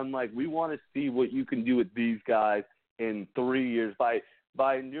pressure on like, we want to see what you can do with these guys in 3 years. By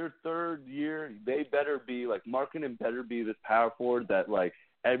your third year, they better be like Markkanen better be this power forward that like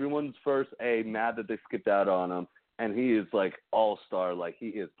everyone's mad that they skipped out on him. And he is like all-star, like he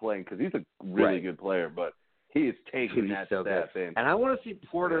is playing because he's a really good player, but he is taking that step in. And I want to see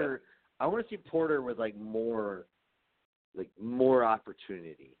Porter. Yeah. I want to see Porter with more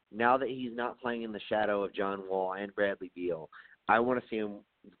opportunity. Now that he's not playing in the shadow of John Wall and Bradley Beal, I want to see him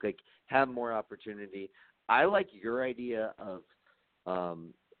have more opportunity. I like your idea of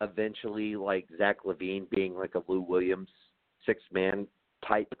eventually like Zach LaVine being like a Lou Williams 6-man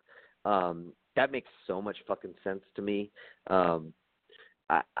type. That makes so much fucking sense to me. I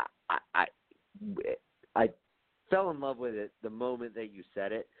fell in love with it the moment that you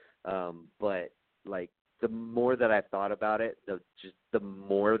said it, but like the more that I've thought about it, the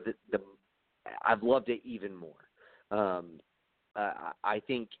more that I've loved it even more. I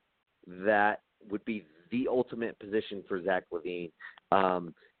think that would be the ultimate position for Zach LaVine,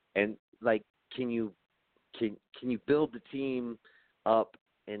 and like, can you build the team up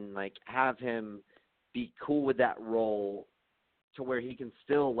and like have him be cool with that role to where he can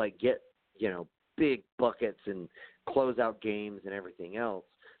still like get, big buckets and close out games and everything else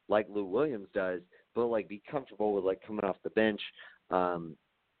like Lou Williams does, but like be comfortable with like coming off the bench. I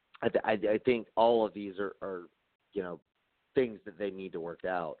think all of these are things that they need to work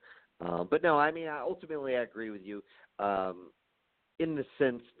out. But no, ultimately I agree with you in the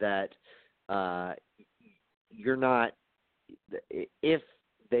sense that you're not, if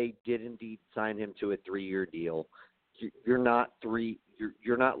they did indeed sign him to a 3-year deal, you're not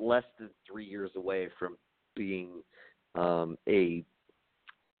less than 3 years away from being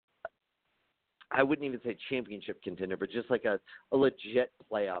I wouldn't even say championship contender, but just like a legit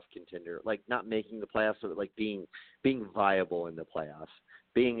playoff contender, like not making the playoffs, but like being viable in the playoffs,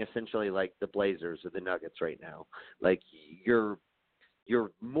 being essentially like the Blazers or the Nuggets right now. Like you're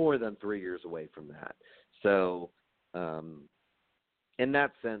more than 3 years away from that. So, in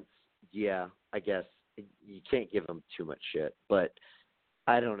that sense, yeah, I guess you can't give them too much shit, but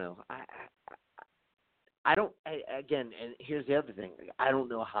I don't know. Again, and here's the other thing. I don't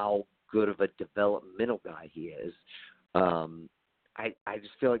know how good of a developmental guy he is. I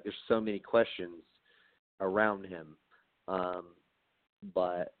just feel like there's so many questions around him.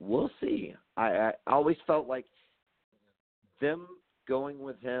 But we'll see. I always felt like them going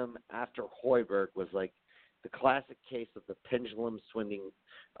with him after Hoiberg was like the classic case of the pendulum swinging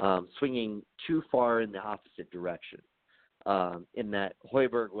too far in the opposite direction. In that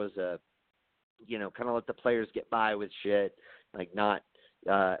Hoiberg was kind of let the players get by with shit, like not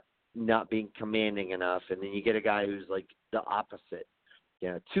being commanding enough, and then you get a guy who's like the opposite,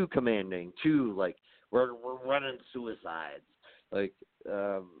 too commanding, too like we're running suicides. Like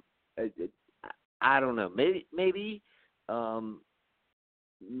I don't know, maybe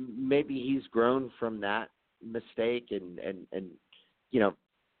he's grown from that mistake and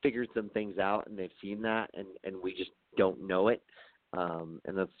figured some things out, and they've seen that, and we just don't know it,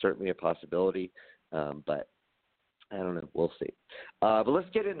 and that's certainly a possibility, but I don't know. We'll see. But let's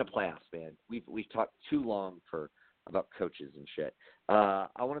get into playoffs, man. We've talked too long about coaches and shit. I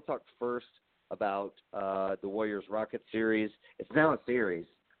want to talk first about the Warriors-Rockets series. It's now a series,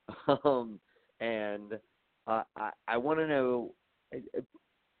 and I want to know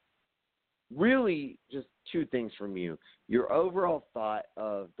really just two things from you. Your overall thought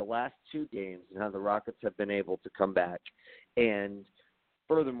of the last two games and how the Rockets have been able to come back. And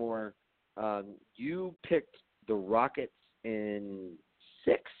furthermore, you picked the Rockets in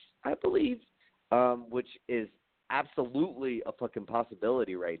 6, I believe, which is absolutely a fucking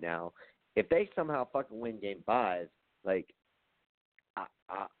possibility right now. If they somehow fucking win Game 5, like,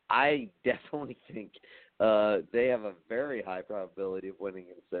 I definitely think they have a very high probability of winning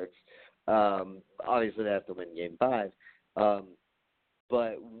in 6. Obviously, they have to win Game 5.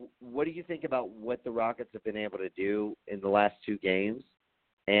 But what do you think about what the Rockets have been able to do in the last 2 games?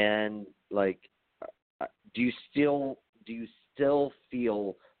 And, like, do you still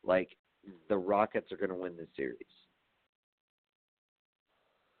feel like the Rockets are going to win this series?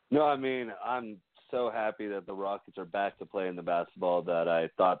 No, I'm so happy that the Rockets are back to playing the basketball that I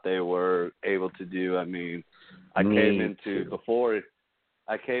thought they were able to do. I came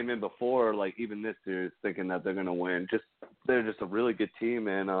in before, like, even this series thinking that they're going to win. They're just a really good team,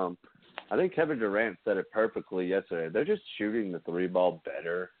 and I think Kevin Durant said it perfectly yesterday. They're just shooting the three ball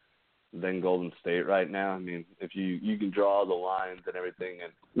better than Golden State right now. I mean, if you can draw the lines and everything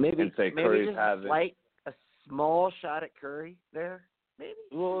and say Curry's just having like a small shot at Curry there, maybe.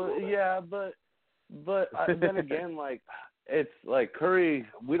 Well, yeah, but then again, like it's like Curry.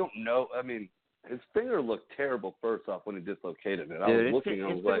 We don't know. I mean, his finger looked terrible first off when he dislocated it. Dude, I was looking. his I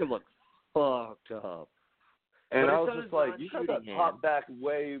was finger like, looked fucked up. and but I was just like, you got that pop back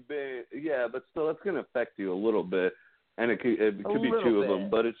way big. Yeah, but still, that's going to affect you a little bit, and it could be two of them.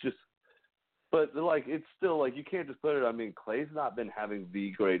 But it's just. But, like, it's still, like, you can't just put it – I mean, Clay's not been having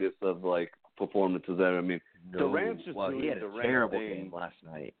the greatest of, like, performances ever. I mean, Durant's just doing he had Durant a terrible thing. game last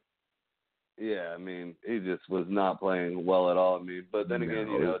night. Yeah, I mean, he just was not playing well at all. I mean, but then again,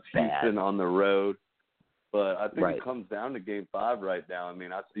 it's Houston on the road. But I think it comes down to Game 5 right now. I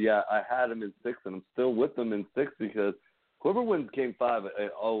mean, I had him in 6, and I'm still with them in 6 because whoever wins Game 5,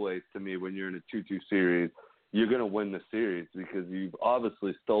 always, to me, when you're in a 2-2 series – you're going to win the series because you've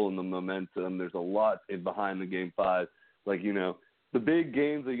obviously stolen the momentum. There's a lot behind the Game 5. Like, the big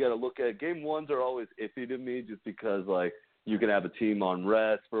games that you got to look at, Game 1s are always iffy to me just because, like, you can have a team on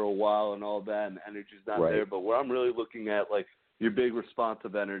rest for a while and all that, and the energy's not there. But where I'm really looking at, like, your big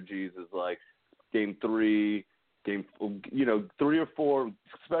responsive energies is, like, Game 3, 3 or 4,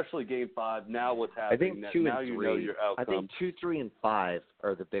 especially Game 5. Now what's happening? I think 2 now and 3. You know your outcome. I think 2, 3, and 5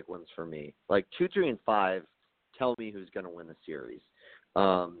 are the big ones for me. Like 2, 3, and 5 tell me who's going to win the series.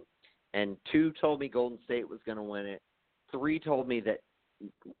 And 2 told me Golden State was going to win it. 3 told me that,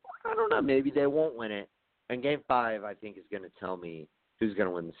 I don't know, maybe they won't win it. And Game 5, I think, is going to tell me who's going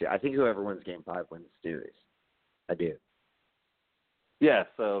to win the series. I think whoever wins Game 5 wins the series. I do. Yeah,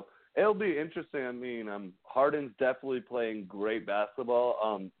 so it'll be interesting. I mean, Harden's definitely playing great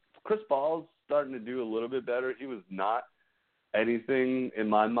basketball. Chris Paul's starting to do a little bit better. He was not anything in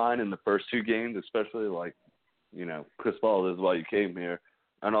my mind in the first 2 games, especially like, Chris Paul, this is why you came here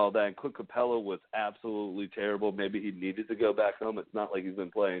and all that. And Clint Capella was absolutely terrible. Maybe he needed to go back home. It's not like he's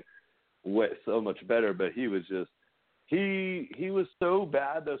been playing so much better, but he was just he was so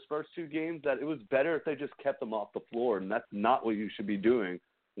bad those first 2 games that it was better if they just kept him off the floor, and that's not what you should be doing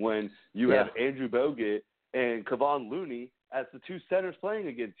when you have Andrew Bogut and Kevon Looney as the 2 centers playing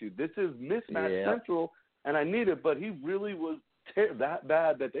against you. This is mismatch central, and I need it, but he really was that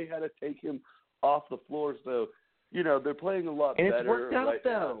bad that they had to take him off the floor. So, they're playing a lot better. And it's worked out, right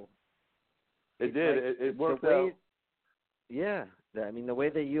though. Now. It did. It worked out. Yeah. I mean, the way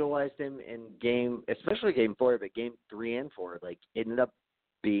they utilized him in especially Game 4, but Game 3 and 4, like, ended up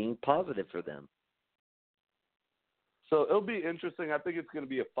being positive for them. So it'll be interesting. I think it's going to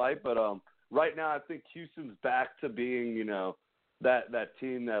be a fight, but right now I think Houston's back to being, that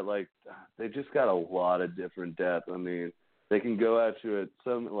team that, like, they just got a lot of different depth. I mean, they can go at you at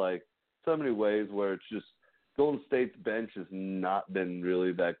so many ways where it's just Golden State's bench has not been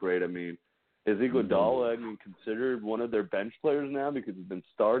really that great. I mean, is Iguodala considered one of their bench players now because he's been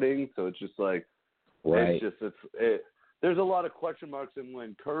starting? So it's just like, there's a lot of question marks. And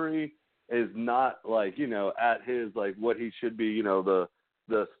when Curry is not at his what he should be,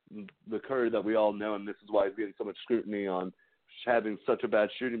 the Curry that we all know, and this is why he's getting so much scrutiny on having such a bad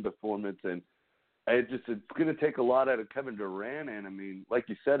shooting performance. And it's going to take a lot out of Kevin Durant. And I mean, like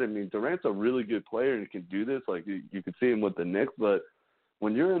you said, Durant's a really good player and he can do this. Like you could see him with the Knicks, but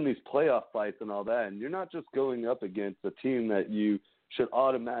when you're in these playoff fights and all that, and you're not just going up against a team that you should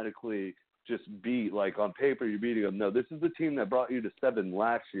automatically just beat, like on paper you're beating them. No, this is the team that brought you to 7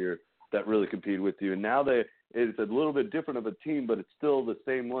 last year that really competed with you. And now it's a little bit different of a team, but it's still the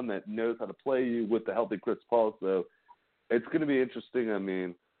same one that knows how to play you with the healthy Chris Paul. So it's going to be interesting. I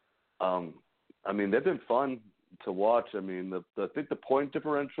mean, they've been fun to watch. I mean, I think the point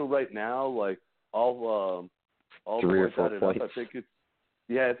differential right now, like all 3 or 4 points. I think it's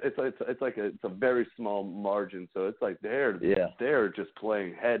a very small margin. So it's like they're just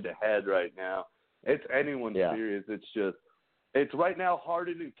playing head to head right now. It's anyone's series. It's right now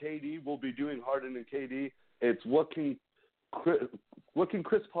Harden and KD will be doing Harden and KD. It's what can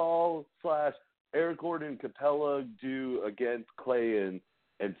Chris Paul / Eric Gordon and Capella do against Clay and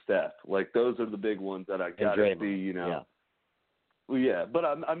Steph. Like those are the big ones that I got to see. Well, yeah, but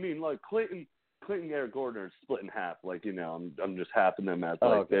I mean, like Clayton and Eric Gordon are split in half. Like I'm just halving them as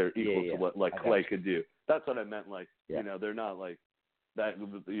they're equal to what Clay could do. That's what I meant. Like they're not like that.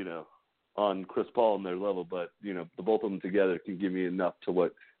 On Chris Paul and their level, but the both of them together can give me enough to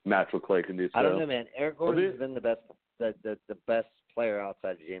what match what Clay can do. So, I don't know, man. Eric Gordon's been the best player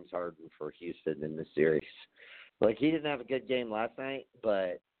outside of James Harden for Houston in this series. Like he didn't have a good game last night,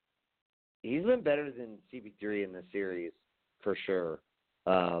 but he's been better than CP3 in this series for sure.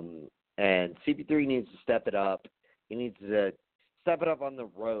 And And CP3 needs to step it up. He needs to step it up on the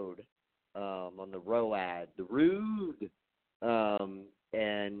road, on the road.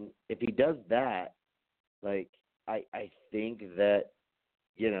 And if he does that, like, I think that,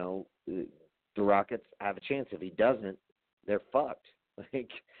 the Rockets have a chance. If he doesn't, they're fucked.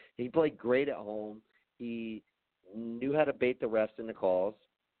 Like, he played great at home. He knew how to bait the rest in the calls.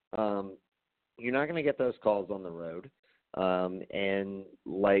 You're not going to get those calls on the road.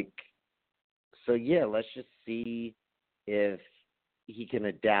 So yeah, let's just see if he can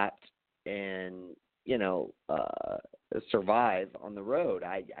adapt and, survive on the road.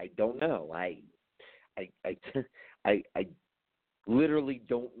 I don't know. I literally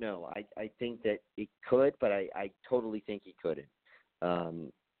don't know. I think that it could, but I totally think he couldn't.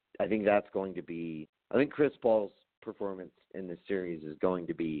 I think that's going to be – I think Chris Paul's performance in this series is going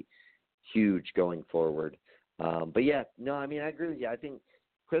to be huge going forward. But, yeah, no, I mean, I agree with you. I think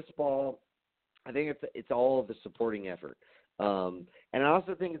Chris Paul – I think it's all of the supporting effort. And I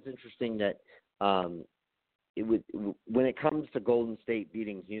also think it's interesting that when it comes to Golden State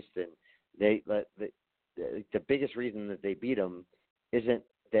beating Houston, the biggest reason that they beat them isn't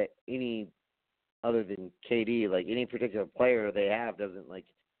that any other than KD, like any particular player they have doesn't like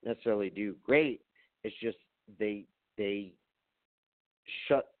necessarily do great. It's just they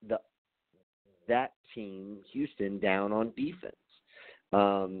shut that team, Houston, down on defense.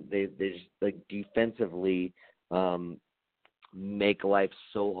 They just like defensively make life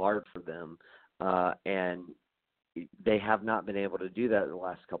so hard for them, and they have not been able to do that in the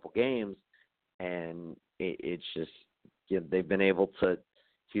last couple games. And it's just they've been able to.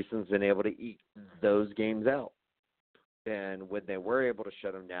 Houston's been able to eke those games out, and when they were able to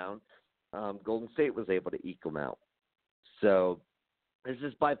shut them down, Golden State was able to eke them out. So this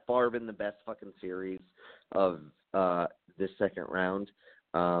has by far been the best fucking series of this second round.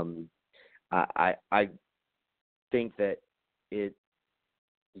 I think that you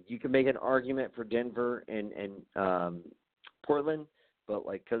can make an argument for Denver and Portland, but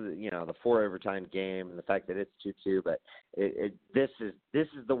like because the 4 overtime game and the fact that it's 2-2, but this is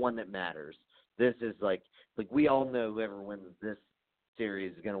the one that matters. This is like we all know whoever wins this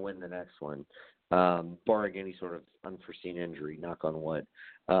series is going to win the next one, barring any sort of unforeseen injury. Knock on wood.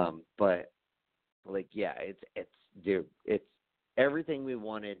 But like yeah, it's everything we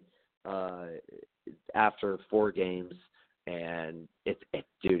wanted after 4 games, and it's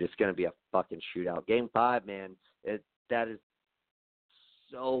going to be a fucking shootout. Game 5, man, that is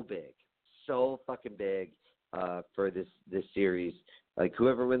so big, so fucking big for this series. Like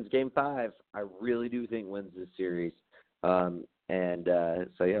whoever wins Game 5, I really do think wins this series. So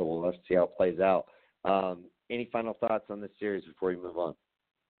yeah, well, let's see how it plays out. Any final thoughts on this series before we move on?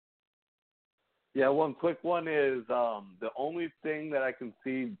 Yeah, one quick one is the only thing that I can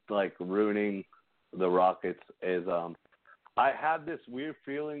see like ruining the Rockets is I have this weird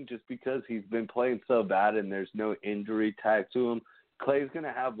feeling just because he's been playing so bad and there's no injury tag to him. Clay's going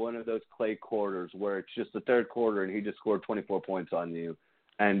to have one of those Clay quarters where it's just the third quarter and he just scored 24 points on you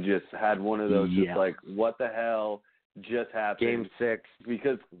and just had one of those just like, what the hell just happened? Game 6.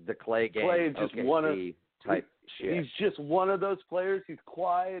 Because the Clay game. Clay is just one of type shit. He's just one of those players. He's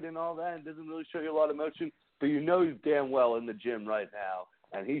quiet and all that and doesn't really show you a lot of emotion, but he's damn well in the gym right now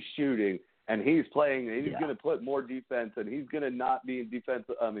and he's shooting and he's playing and he's going to put more defense and he's going to not be in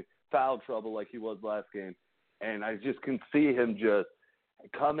foul trouble like he was last game. And I just can see him just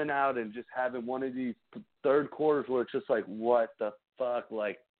coming out and just having one of these third quarters where it's just like, what the fuck?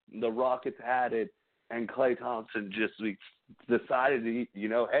 Like, the Rockets had it, and Klay Thompson just decided to,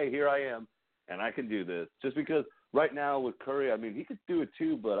 hey, here I am, and I can do this. Just because right now with Curry, I mean, he could do it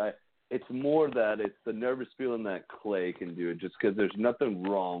too, but it's more that it's the nervous feeling that Klay can do it just because there's nothing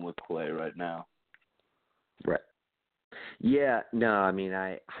wrong with Klay right now. Right. Yeah, no, I mean,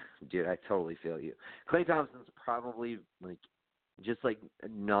 I totally feel you. Klay Thompson's probably just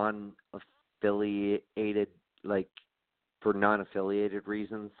non-affiliated, for non-affiliated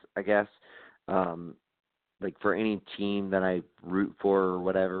reasons, I guess. For any team that I root for or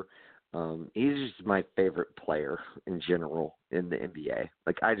whatever, he's just my favorite player in general in the NBA.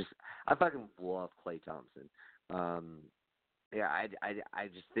 I fucking love Klay Thompson. I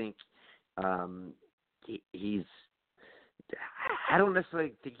just think he's. I don't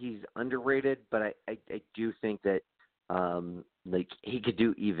necessarily think he's underrated, but I do think that he could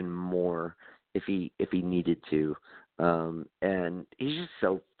do even more if he needed to. And he's just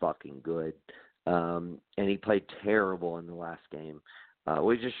so fucking good. And he played terrible in the last game.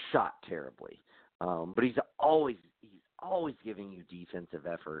 He just shot terribly. But he's always giving you defensive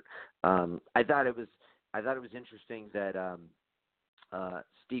effort. I thought it was interesting that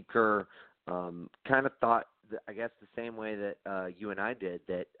Steve Kerr kind of thought, I guess, the same way that you and I did,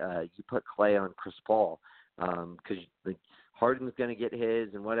 that you put Clay on Chris Paul because like, Harden's going to get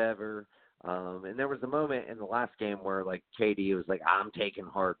his and whatever. And there was a moment in the last game where like KD was like, I'm taking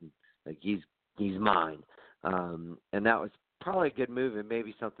Harden, like he's mine. And that was probably a good move and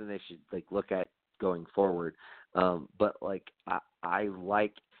maybe something they should like look at going forward. But like I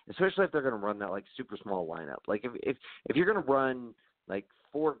like, especially if they're going to run that like super small lineup. Like if you're going to run like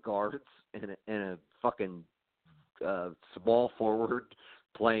 4 guards and a fucking small forward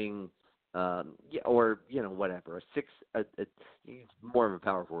playing, or whatever, he's more of a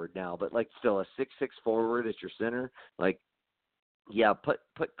power forward now, but like still a 6'6" forward as your center, like. Yeah, put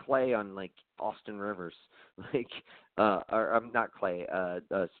Clay on like Austin Rivers, like or I'm not Clay,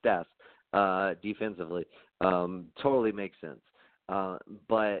 Steph, defensively. Totally makes sense.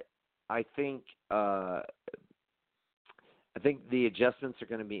 But I think the adjustments are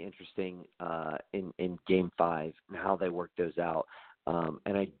going to be interesting in Game 5 and how they work those out.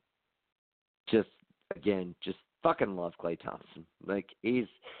 And I just fucking love Klay Thompson. Like he's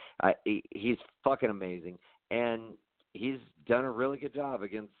fucking amazing, and he's done a really good job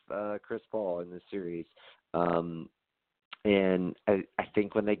against Chris Paul in this series. And I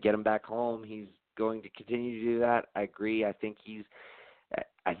think when they get him back home, he's going to continue to do that. I agree. At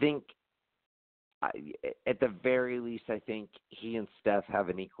the very least, I think he and Steph have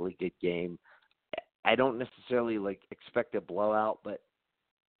an equally good game. I don't necessarily expect a blowout, but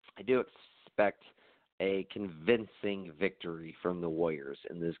I do expect a convincing victory from the Warriors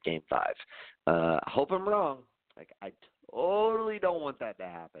in this Game 5. I hope I'm wrong. I totally don't want that to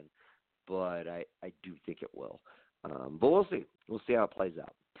happen, but I do think it will. But we'll see. We'll see how it plays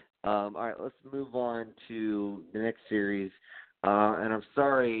out. All right, let's move on to the next series. And I'm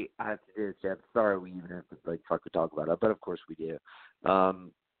sorry I have to do this. I'm sorry we even have to fucking talk about it, but of course we do.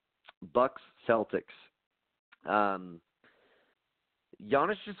 Bucks Celtics. Giannis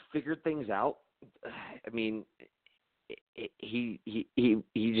just figured things out. I mean, he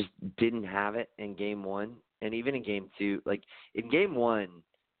just didn't have it in Game 1, and even in Game 2. In Game 1,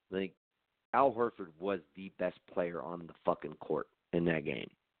 Al Horford was the best player on the fucking court in that game.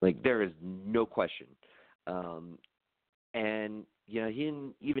 There is no question. And he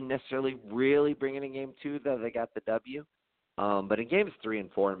didn't even necessarily really bring it in Game 2, though they got the W. But in Games 3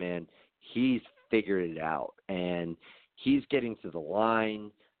 and 4, man, he's figured it out, and he's getting to the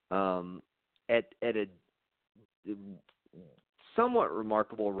line at a somewhat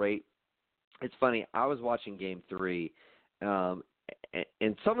remarkable rate. It's funny. I was watching Game 3, and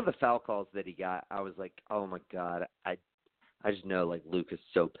some of the foul calls that he got, I was like, oh my god, I just know Luke is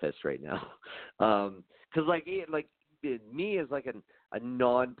so pissed right now, because me as a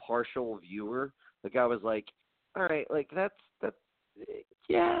non-partial viewer, I was like, all right, that's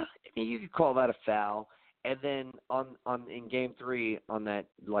yeah, I mean, you could call that a foul. And then in Game 3 on that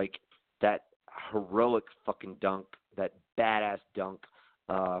that heroic fucking dunk, that badass dunk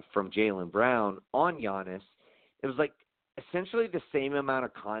from Jaylen Brown on Giannis, it was essentially the same amount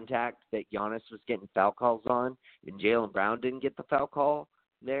of contact that Giannis was getting foul calls on, and Jaylen Brown didn't get the foul call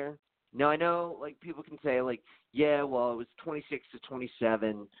there. Now I know people can say yeah, well, it was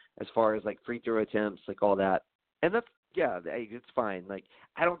 26-27 as far as free throw attempts, all that, and that's it's fine.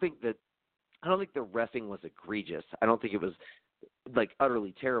 I don't think the reffing was egregious. I don't think it was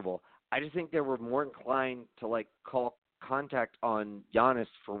utterly terrible. I just think they were more inclined to call contact on Giannis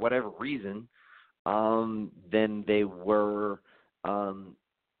for whatever reason than they were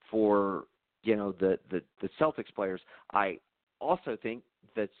for the Celtics players. I also think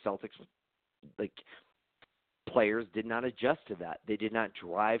that Celtics players did not adjust to that. They did not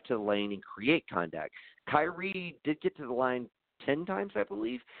drive to the lane and create contact. Kyrie did get to the line 10 times, I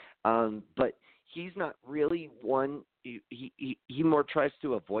believe, but he's not really one. He more tries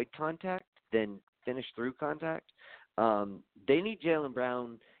to avoid contact than finish through contact. They need Jaylen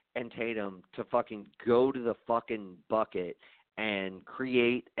Brown and Tatum to fucking go to the fucking bucket and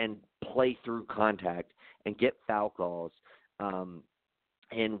create and play through contact and get foul calls. And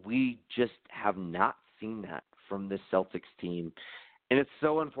we just have not seen that from this Celtics team. And it's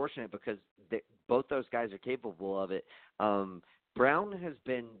so unfortunate because both those guys are capable of it. Brown has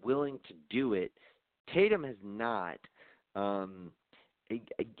been willing to do it. Tatum has not.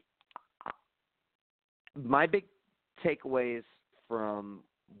 My big takeaways from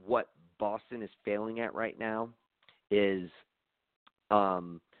what Boston is failing at right now is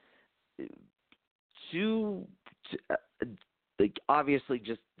obviously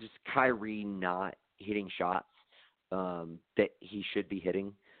just Kyrie not hitting shots that he should be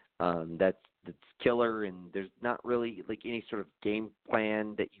hitting. That's that's killer, and there's not really like any sort of game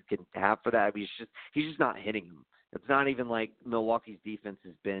plan that you can have for that. I mean, he's just not hitting them. It's not even like Milwaukee's defense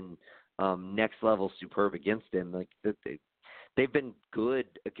has been next level superb against him. Like they've been good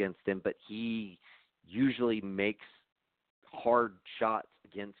against him, but he usually makes hard shots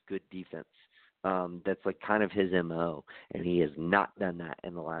against good defense. That's like kind of his MO, and he has not done that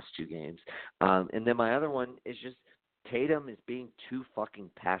in the last 2 games. And then my other one is just Tatum is being too fucking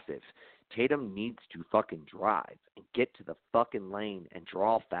passive. Tatum needs to fucking drive and get to the fucking lane and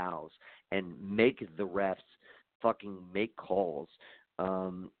draw fouls and make the refs fucking make calls.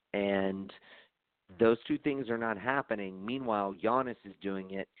 And those 2 things are not happening. Meanwhile, Giannis is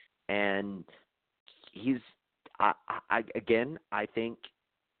doing it, and I think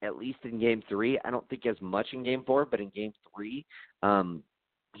at least in Game 3, I don't think as much in Game 4, but in Game 3,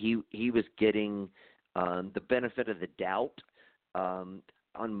 he was getting the benefit of the doubt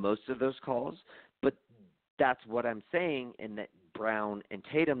on most of those calls. But that's what I'm saying, and that Brown and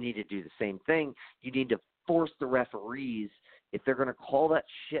Tatum need to do the same thing. You need to force the referees, if they're going to call that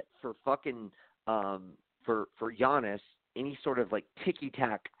shit for fucking for Giannis, any sort of like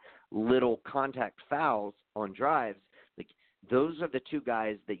ticky-tack little contact fouls on drives, like those are the 2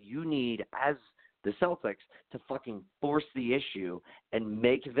 guys that you need as the Celtics to fucking force the issue and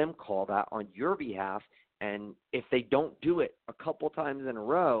make them call that on your behalf. And if they don't do it a couple times in a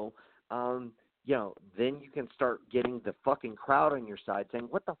row, then you can start getting the fucking crowd on your side saying,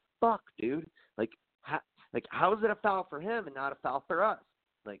 "What the fuck, dude? How is it a foul for him and not a foul for us?"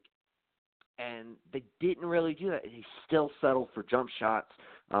 And they didn't really do that. They still settled for jump shots,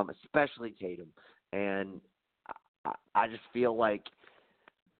 especially Tatum. And I just feel like,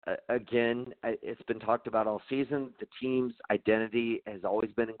 again, it's been talked about all season. The team's identity has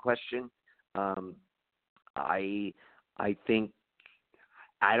always been in question. I think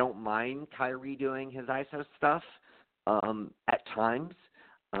I don't mind Kyrie doing his ISO stuff at times,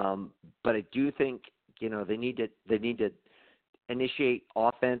 but I do think they need to initiate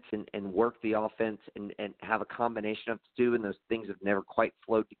offense and work the offense and have a combination of the 2, and those things have never quite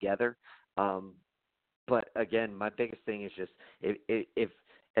flowed together. But again, my biggest thing is just if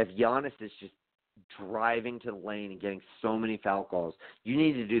Giannis is just driving to the lane and getting so many foul calls, you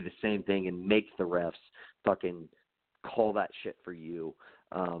need to do the same thing and make the refs fucking call that shit for you,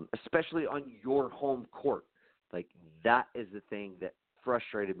 especially on your home court. Like, that is the thing that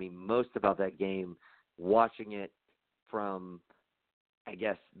frustrated me most about that game, watching it from, I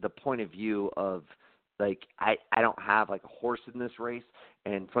guess, the point of view of, like, I don't have, like, a horse in this race,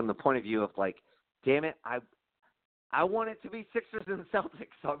 and from the point of view of, like, damn it, I want it to be Sixers and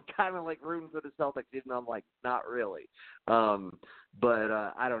Celtics, so I'm kind of, like, rooting for the Celtics, even though I'm, like, not really. But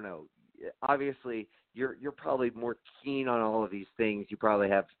I don't know. Obviously, you're probably more keen on all of these things. You probably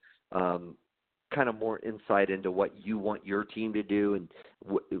have kind of more insight into what you want your team to do and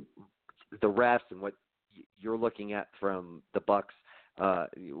the refs and what you're looking at from the Bucks.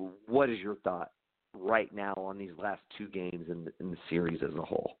 What is your thought right now on these last 2 games in the series as a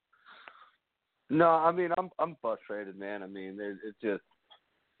whole? No, I mean, I'm frustrated, man. I mean,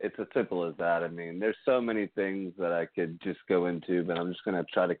 it's as simple as that. I mean, there's so many things that I could just go into, but I'm just going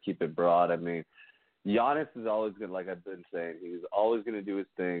to try to keep it broad. I mean, Giannis is always going to, like I've been saying, he's always going to do his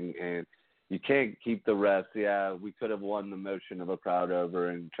thing, and you can't keep the refs. Yeah, we could have won the motion of a crowd over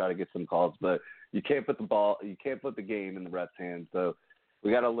and try to get some calls, but you can't put the game in the refs' hands. So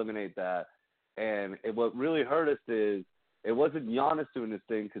we got to eliminate that. And what really hurt us is it wasn't Giannis doing his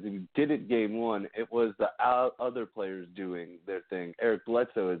thing because he did it game 1. It was the other players doing their thing. Eric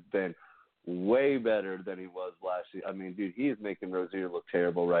Bledsoe has been way better than he was last year. I mean, dude, he is making Rozier look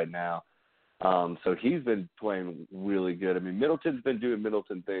terrible right now. So he's been playing really good. I mean, Middleton's been doing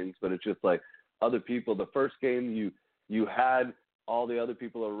Middleton things, but it's just like other people. The first game you had all the other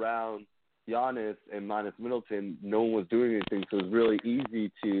people around Giannis and minus Middleton. No one was doing anything, so it was really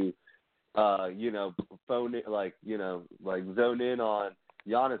easy to phone it, like zone in on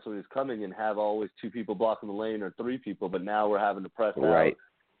Giannis when he's coming and have always 2 people blocking the lane or 3 people, but now we're having to press out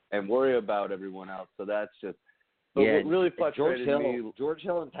and worry about everyone else. So that's just what really frustrated me. George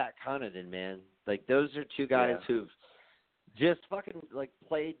Hill and Pat Connaughton, man. Like, those are 2 guys who've just fucking, like,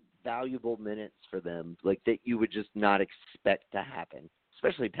 played valuable minutes for them, like, that you would just not expect to happen.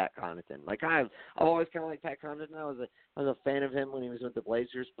 Especially Pat Connaughton. Like, I've always kind of liked Pat Connaughton. I was a fan of him when he was with the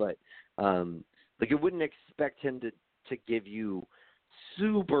Blazers, but like, you wouldn't expect him to give you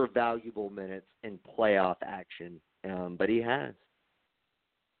super valuable minutes in playoff action, but he has.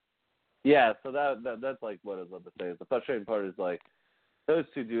 Yeah, so that's like what I was about to say. The frustrating part is, like, those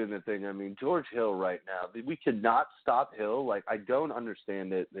 2 doing the thing. I mean, George Hill right now, we cannot stop Hill. Like, I don't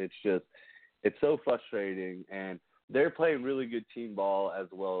understand it. It's just it's so frustrating, and they're playing really good team ball as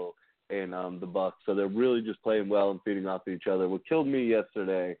well in the Bucks. So they're really just playing well and feeding off each other. What killed me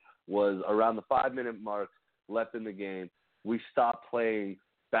yesterday was around the 5-minute mark left in the game, we stopped playing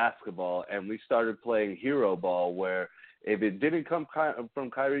basketball and we started playing hero ball, where if it didn't come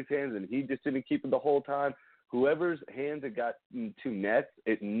from Kyrie's hands and he just didn't keep it the whole time, whoever's hands it got to nets,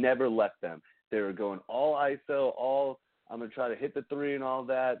 it never left them. They were going all ISO, all I'm going to try to hit the three and all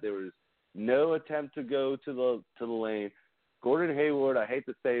that. There was no attempt to go to the lane. Gordon Hayward, I hate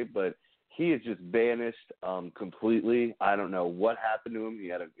to say it, but he is just vanished completely. I don't know what happened to him.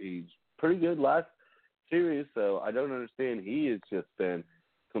 He's pretty good last series, so I don't understand. He has just been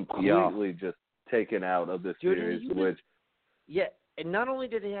completely just taken out of this series. And not only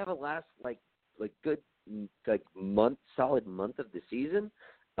did he have a last good solid month of the season,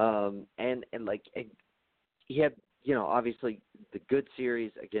 and he had obviously the good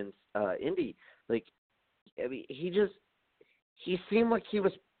series against Indy. He seemed like he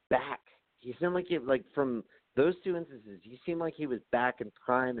was back. He seemed like from those two instances, he seemed like he was back in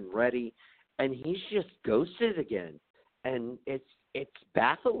prime and ready, and he's just ghosted again, and it's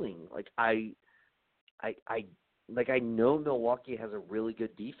baffling. I know Milwaukee has a really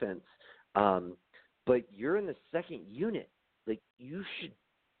good defense, but you're in the second unit. You should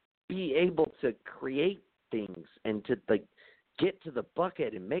be able to create things and to get to the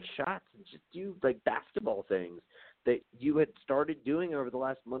bucket and make shots and just do basketball things that you had started doing over the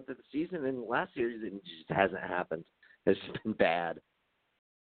last month of the season and the last series, and it just hasn't happened. It's just been bad.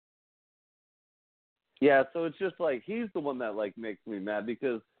 Yeah, so it's just he's the one that makes me mad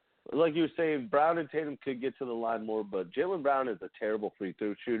because, like you were saying, Brown and Tatum could get to the line more, but Jaylen Brown is a terrible free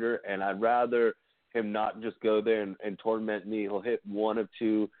throw shooter, and I'd rather him not just go there and torment me. He'll hit one of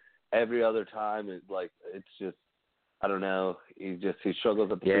two every other time. It's just, I don't know. He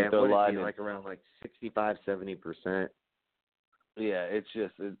struggles at the free throw line. Yeah, around 65-70%. Yeah, it's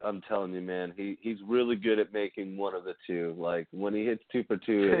just, I'm telling you, man, he's really good at making one of the two. When he hits 2 for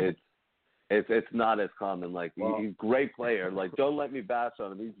 2, it's not as common. He's a great player. Don't let me bash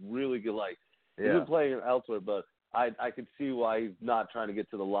on him. He's really good. He's been playing elsewhere, but I could see why he's not trying to get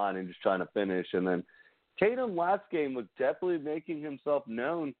to the line and just trying to finish. And then Tatum last game was definitely making himself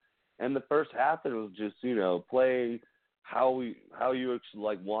known in the first half, and it was just, playing how you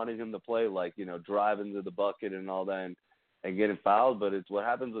wanting him to play, driving to the bucket and all that and getting fouled. But it's what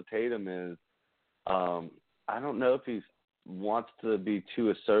happens with Tatum is I don't know if he wants to be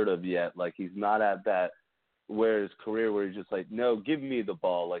too assertive yet. He's not at that where his career where he's just no, give me the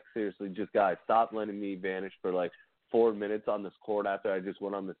ball. Seriously, just guys, stop letting me vanish for 4 minutes on this court after I just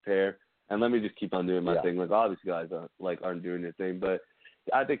went on this tear, and let me just keep on doing my thing. Obviously guys aren't doing their thing, but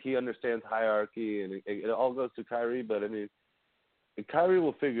I think he understands hierarchy, and it all goes to Kyrie. But I mean, Kyrie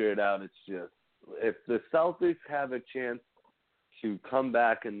will figure it out. It's just, if the Celtics have a chance to come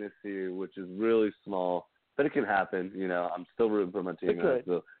back in this series, which is really small, but it can happen. I'm still rooting for my team.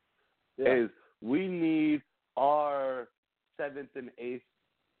 Is we need our seventh and eighth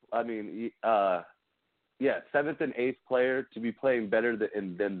player to be playing better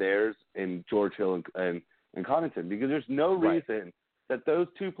than theirs in George Hill and Connaughton, because there's no reason that those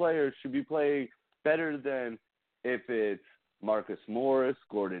two players should be playing better than if it's Marcus Morris,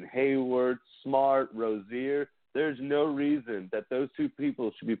 Gordon Hayward, Smart, Rozier. There's no reason that those two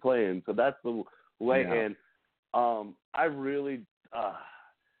people should be playing. So that's the way. Yeah. And I really,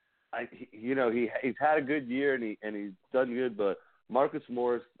 he's had a good year and he's done good, but Marcus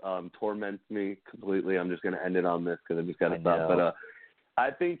Morris torments me completely. I'm just going to end it on this because I just got to stop. But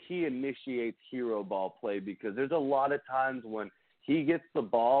I think he initiates hero ball play, because there's a lot of times when he gets the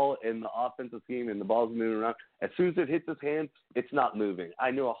ball in the offensive scheme and the ball's moving around. As soon as it hits his hand, it's not moving. I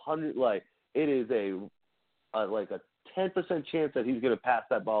know 100, it is a 10% chance that he's going to pass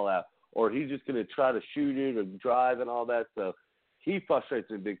that ball out, or he's just going to try to shoot it or drive and all that. So he frustrates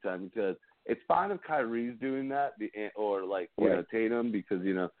me big time, because it's fine if Kyrie's doing that, or Tatum, because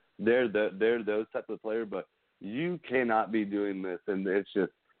they're those types of players, but you cannot be doing this. And it's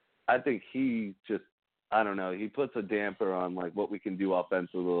just, I think he just, I don't know, he puts a damper on what we can do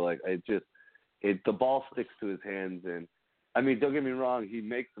offensively. The ball sticks to his hands, and I mean, don't get me wrong, he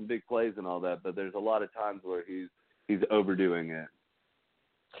makes some big plays and all that, but there's a lot of times where he's overdoing it.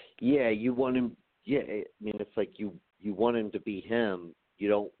 Yeah, you want him. Yeah, I mean, it's you want him to be him. You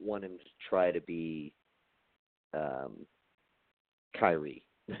don't want him to try to be Kyrie.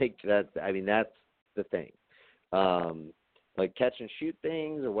 That's the thing. Catch and shoot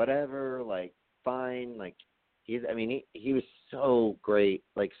things or whatever. Fine. He was so great,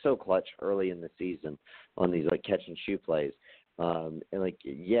 so clutch early in the season on these catch and shoot plays. And like,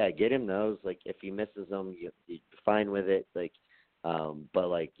 yeah, get him those. Like, if he misses them, you're fine with it. Like, but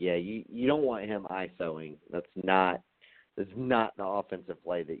like, yeah, you don't want him ISOing. That's not the offensive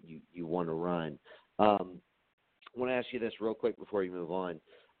play that you want to run. I want to ask you this real quick before you move on.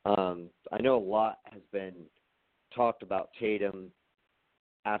 I know a lot has been talked about Tatum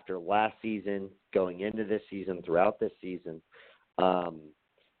after last season, going into this season, throughout this season.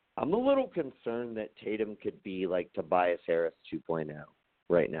 I'm a little concerned that Tatum could be like Tobias Harris 2.0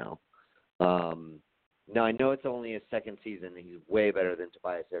 right now. Now, I know it's only his second season. And he's way better than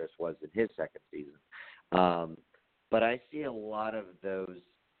Tobias Harris was in his second season. But I see a lot of those,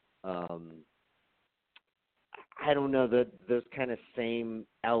 I don't know, those kind of same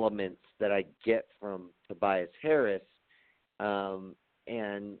elements that I get from Tobias Harris. And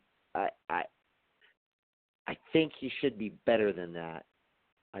I think he should be better than that.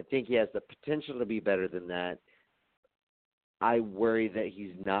 I think he has the potential to be better than that. I worry that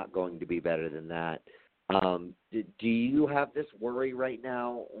he's not going to be better than that. Do you have this worry right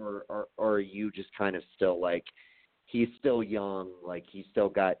now, or are you just kind of still like, he's still young, like he's still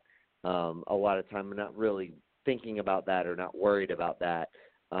got a lot of time, and not really thinking about that or not worried about that?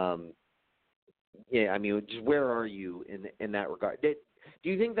 Yeah, I mean, just where are you in that regard? Do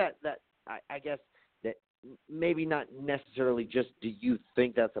you think that I guess that maybe not necessarily just do you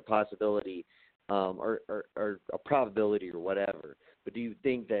think that's a possibility or a probability or whatever, but do you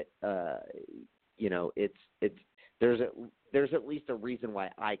think that it's there's at least a reason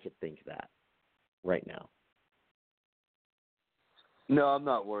why I could think that right now? No, I'm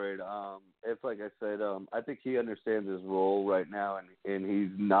not worried. It's like I said, I think he understands his role right now, and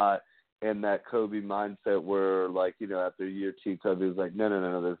he's not in that Kobe mindset where, like, after year two, Kobe was like,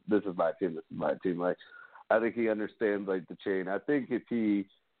 no, this is my team, Like, I think he understands, like, the chain. I think if you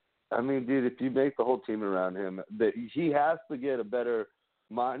make the whole team around him, that he has to get a better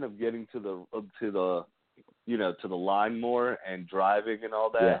mind of getting to the line more and driving and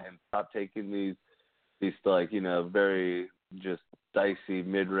all that, and stop taking these like, very just dicey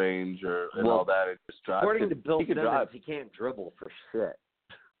mid-range and all that, and just drive. According to Bill Simmons, he can't dribble for shit.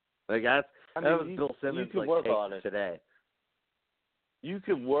 Like, that was Bill Simmons' take today. You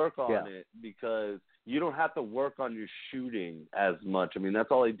can work on it because you don't have to work on your shooting as much. I mean,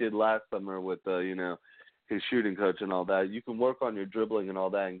 that's all he did last summer with his shooting coach and all that. You can work on your dribbling and all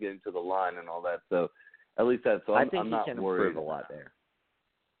that and getting to the line and all that. So at least that's. So I think I'm not he can worried. improve a lot there.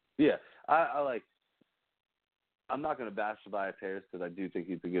 Yeah, I'm not going to bash Tobias Harris because I do think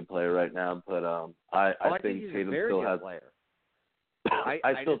he's a good player right now, but I think Tatum still has. Player.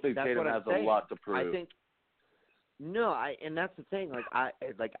 I still think Tatum has a lot to prove. I think. No, and that's the thing. I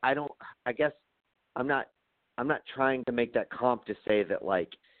guess I'm not trying to make that comp to say that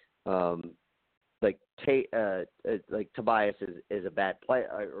Tobias is a bad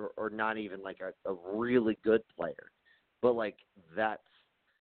player or not even like a really good player, but like that's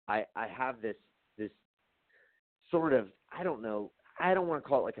I have this sort of, I don't know, I don't want to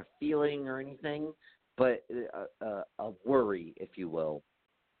call it like a feeling or anything, but a worry, if you will,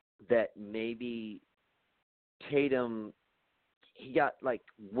 that maybe Tatum, he got like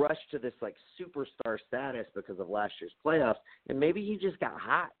rushed to this like superstar status because of last year's playoffs, and maybe he just got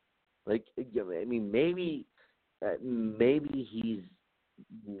hot. Like, I mean, maybe he's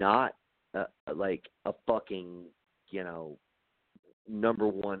not like a fucking number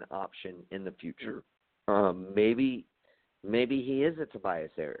one option in the future. Maybe he is a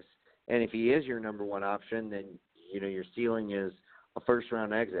Tobias Harris, and if he is your number one option, then your ceiling is a first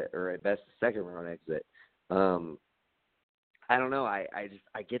round exit or at best a second round exit. I don't know. I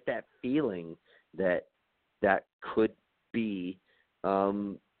get that feeling that could be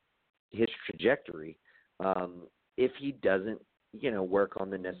his trajectory if he doesn't work on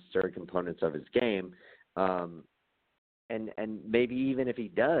the necessary components of his game, and maybe even if he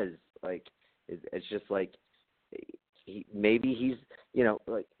does, like it's just like maybe he's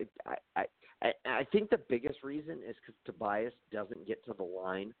I think the biggest reason is because Tobias doesn't get to the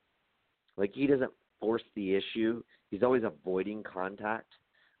line. Like, he doesn't force the issue. He's always avoiding contact,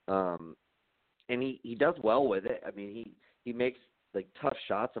 and he does well with it. I mean, he makes like tough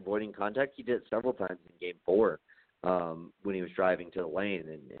shots avoiding contact. He did it several times in Game 4 when he was driving to the lane,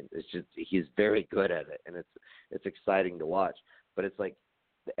 and it's just he's very good at it, and it's exciting to watch. But it's like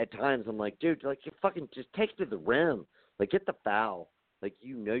at times I'm like, dude, like, you fucking just take it to the rim, like, get the foul, like,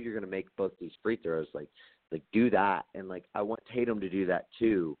 you're going to make both these free throws, like do that, and like I want Tatum to do that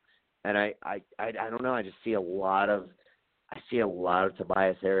too. And I don't know. I just see a lot of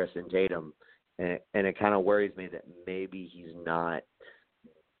Tobias Harris and Tatum, and it kind of worries me that maybe he's not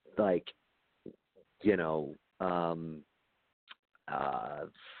like I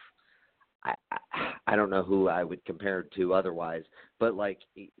don't know who I would compare it to otherwise, but like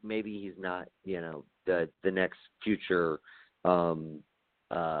maybe he's not, the next future superstar.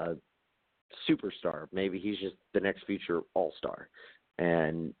 Maybe he's just the next future all-star,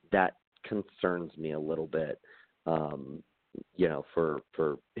 and that concerns me a little bit, for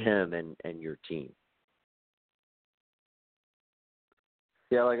him and your team.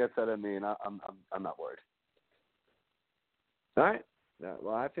 Yeah, like I said, I mean, I'm not worried. All right.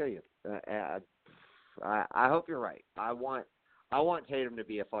 Well, I feel you. I hope you're right. I want Tatum to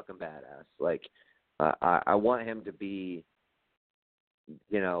be a fucking badass. Like, I want him to be,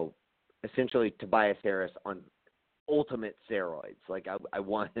 essentially Tobias Harris on ultimate steroids. Like, I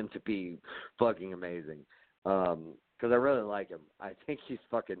want him to be fucking amazing. Because I really like him. I think he's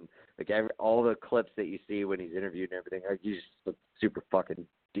fucking, like, all the clips that you see when he's interviewed and everything, like, he's just a super fucking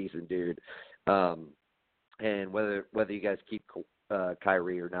decent dude. And whether you guys keep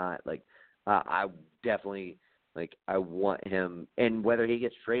Kyrie or not, like, I definitely, like, I want him, and whether he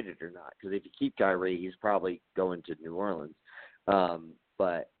gets traded or not, because if you keep Kyrie, he's probably going to New Orleans.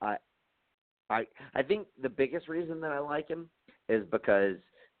 But I think the biggest reason that I like him is because,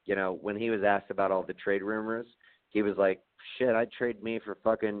 when he was asked about all the trade rumors, he was like, shit, I'd trade me for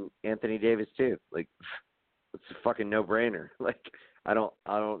fucking Anthony Davis too. Like, it's a fucking no-brainer. Like, I don't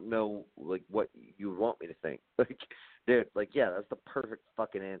know, like, what you would want me to think. Like, dude, like, yeah, that's the perfect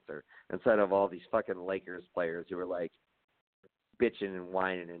fucking answer. Instead of all these fucking Lakers players who are, like, bitching and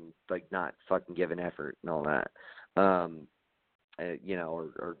whining and, like, not fucking giving effort and all that. Or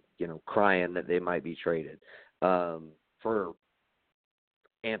crying that they might be traded. For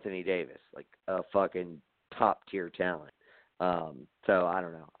Anthony Davis, like a fucking top-tier talent. So I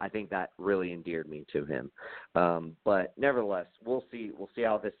don't know. I think that really endeared me to him. But nevertheless, we'll see. We'll see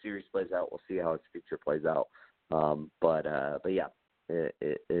how this series plays out. We'll see how his future plays out. But yeah,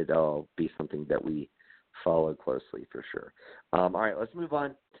 it'll be something that we follow closely for sure. All right, let's move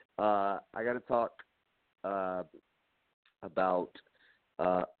on. I got to talk about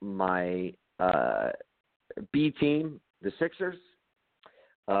my B team, the Sixers,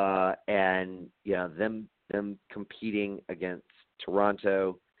 and them competing against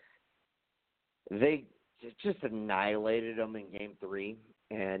Toronto. They just annihilated them in Game 3,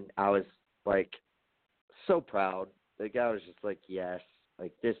 and I was, like, so proud. Like, I was just like, yes,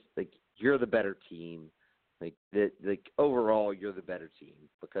 like, this, like, you're the better team. Like, overall, you're the better team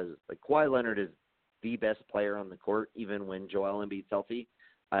because, like, Kawhi Leonard is the best player on the court, even when Joel Embiid's healthy.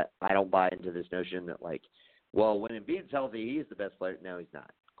 I don't buy into this notion that, like, well, when Embiid's healthy, he's the best player. No, he's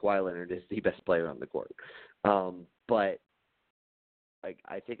not. Kawhi Leonard is the best player on the court. But, like,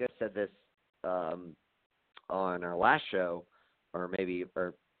 I think I said this on our last show, or maybe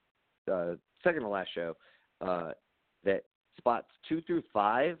second to last show, that spots 2 through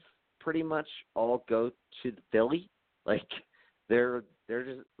 5 pretty much all go to Philly. Like, they're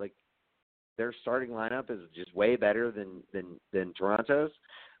just, like, their starting lineup is just way better than Toronto's.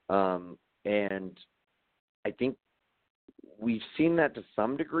 And I think we've seen that to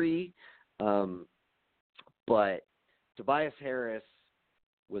some degree. But Tobias Harris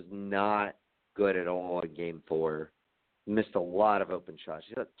was not good at all in Game 4. Missed a lot of open shots.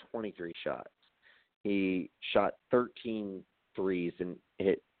 He got 23 shots. He shot 13 threes and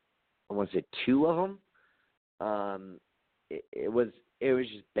hit, I want to say, 2 of them. It was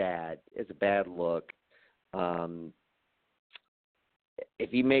just bad. It's a bad look. If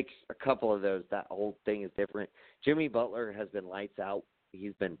he makes a couple of those, that whole thing is different. Jimmy Butler has been lights out.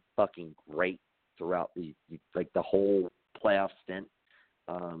 He's been fucking great throughout the whole playoff stint.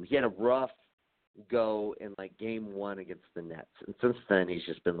 He had a rough go in, like, Game 1 against the Nets, and since then he's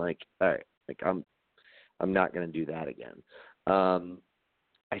just been like, all right, like, I'm not going to do that again.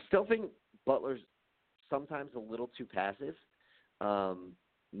 I still think Butler's sometimes a little too passive.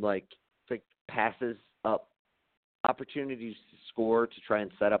 Like passes up opportunities to score to try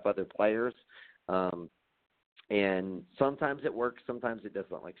and set up other players. And sometimes it works, sometimes it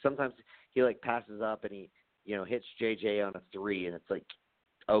doesn't. Like, sometimes he, like, passes up and he, hits JJ on a 3, and it's like,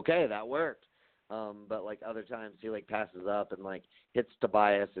 okay, that worked. But, like, other times he, like, passes up and, like, hits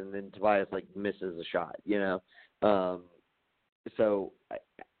Tobias, and then Tobias, like, misses a shot, So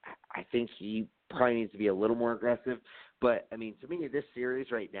I think he probably needs to be a little more aggressive. But, I mean, to me, this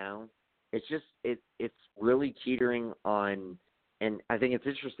series right now, it's just it's really teetering on, and I think it's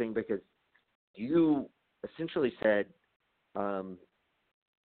interesting because you essentially said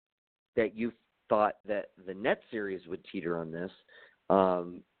that you thought that the Nets series would teeter on this,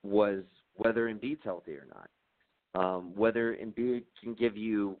 was whether Embiid's healthy or not. Whether Embiid can give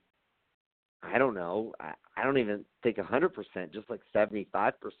you I don't know. I don't even think 100%, just like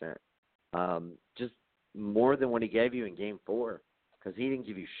 75%. Just more than what he gave you in Game 4, because he didn't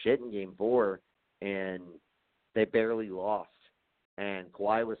give you shit in Game 4, and they barely lost. And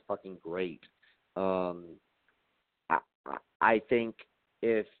Kawhi was fucking great. I, I think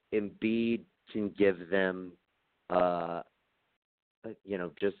if Embiid can give them,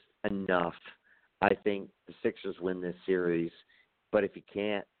 just enough, I think the Sixers win this series. But if he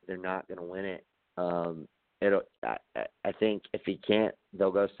can't, they're not going to win it. I think if he can't,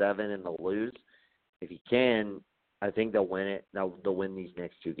 they'll go 7 and they'll lose. If he can, I think they'll win it. They'll win these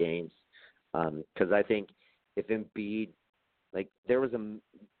next 2 games. Because I think if Embiid, like there was a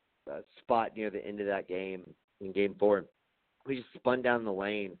spot near the end of that game in Game 4, we just spun down the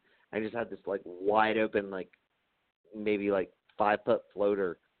lane. I just had this like wide open, like maybe like 5-foot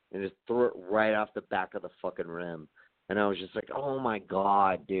floater, and just threw it right off the back of the fucking rim. And I was just like, oh my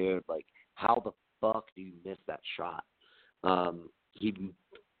God, dude, like how the fuck do you miss that shot? He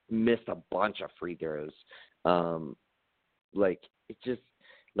missed a bunch of free throws. Like it just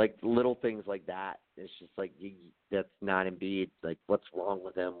like little things like that. It's just like that's not Embiid. Like what's wrong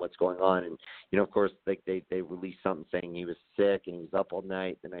with him? What's going on? And of course, like they released something saying he was sick and he was up all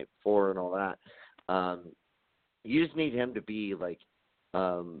night the night before and all that. You just need him to be like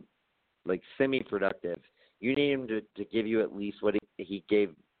semi-productive. You need him to give you at least what he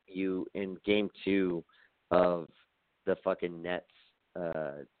gave you in Game 2 of the fucking Nets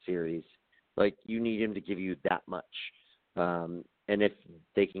series. Like you need him to give you that much. And if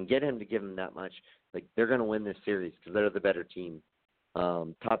they can get him to give him that much, like they're going to win this series because they're the better team.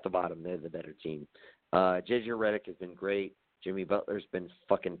 Top to bottom, they're the better team. JJ Redick has been great. Jimmy Butler's been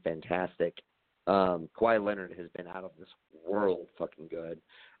fucking fantastic. Kawhi Leonard has been out of this world fucking good.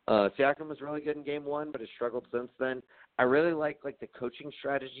 Siakam was really good in Game 1, but has struggled since then. I really like the coaching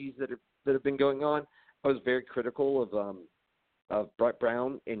strategies that have been going on. I was very critical of Brett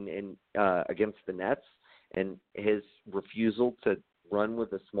Brown in against the Nets and his refusal to run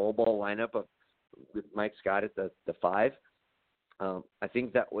with a small ball lineup with Mike Scott at the 5. I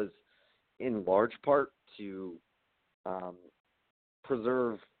think that was in large part to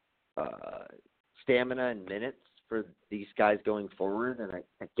preserve stamina and minutes for these guys going forward, and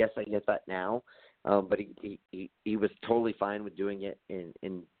I guess I get that now. But he was totally fine with doing it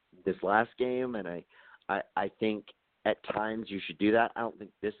in this last game, and I think at times you should do that. I don't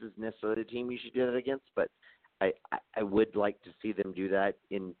think this is necessarily the team you should do that against, but I would like to see them do that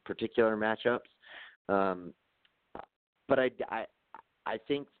in particular matchups. But I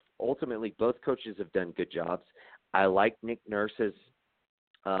think ultimately both coaches have done good jobs. I like Nick Nurse's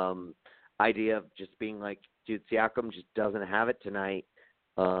idea of just being like, dude, Siakam just doesn't have it tonight.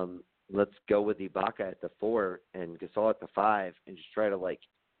 Let's go with Ibaka at the 4 and Gasol at the 5 and just try to like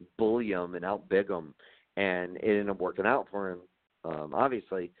bully him and outbig him. And it ended up working out for him,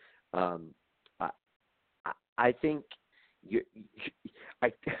 obviously. I think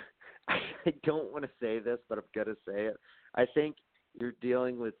I don't want to say this, but I'm going to say it. I think you're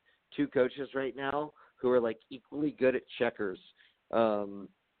dealing with 2 coaches right now who are like equally good at checkers.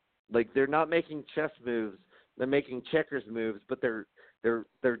 Like they're not making chess moves, they're making checkers moves, but they're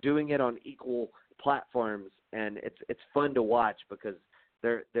doing it on equal platforms, and it's fun to watch because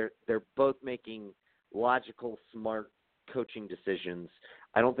they're both making logical, smart coaching decisions.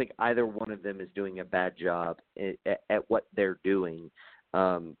 I don't think either one of them is doing a bad job at what they're doing.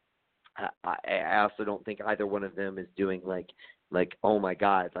 I also don't think either one of them is doing like oh my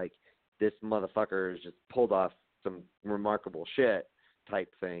God, like this motherfucker has just pulled off some remarkable shit type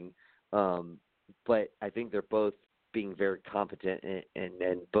thing. But I think they're both being very competent,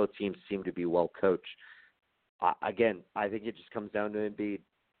 and both teams seem to be well coached. Again, I think it just comes down to Embiid.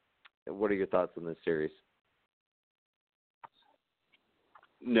 What are your thoughts on this series?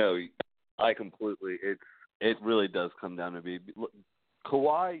 No, I completely. It really does come down to Embiid.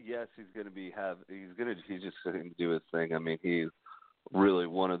 Kawhi, yes, he's just going to do his thing. I mean, he's really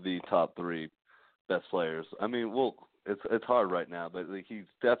one of the top 3 best players. I mean, it's hard right now, but he's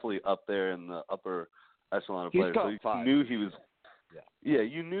definitely up there in the upper echelon of players. He's top 5. You knew he was. Yeah,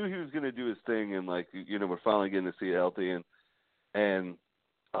 you knew he was going to do his thing, and we're finally getting to see it healthy. And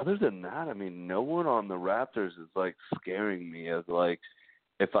other than that, I mean, no one on the Raptors is like scaring me as like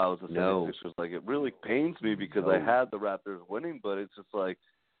if I was a 76ers. Like it really pains me because I had the Raptors winning, but it's just like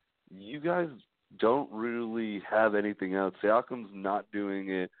you guys don't really have anything else. Siakam's not doing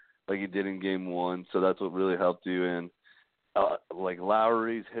it like he did in Game 1, so that's what really helped you. And like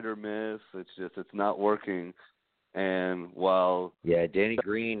Lowry's hit or miss. It's not working. And while Danny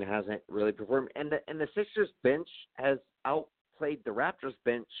Green hasn't really performed, and the Sixers bench has outplayed the Raptors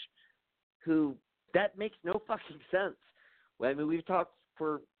bench who that makes no fucking sense. I mean, we've talked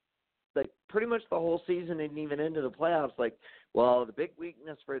for like pretty much the whole season and even into the playoffs. Like, well, the big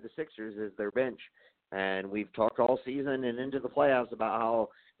weakness for the Sixers is their bench, and we've talked all season and into the playoffs about how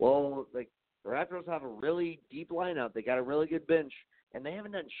like the Raptors have a really deep lineup. They got a really good bench, and they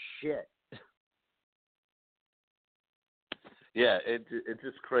haven't done shit. Yeah, it's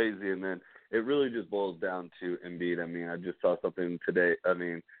just crazy, and then it really just boils down to Embiid. I mean, I just saw something today. I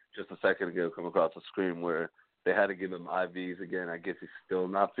mean, just a second ago, come across the screen where they had to give him IVs again. I guess he's still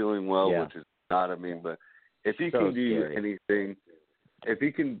not feeling well, which is not. I mean, but if he can do anything, if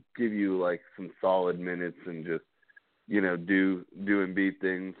he can give you like some solid minutes and just do Embiid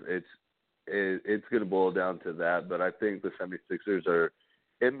things, it's going to boil down to that. But I think the 76ers are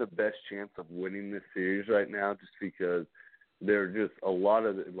in the best chance of winning this series right now, just because they're just a lot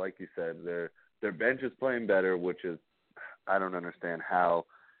of, like you said, their bench is playing better, which is, I don't understand how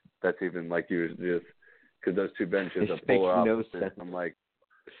that's even like you just, because those two benches are polar opposites. I'm like,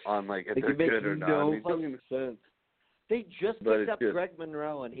 if they're good or not. No fucking sense. They just picked up Greg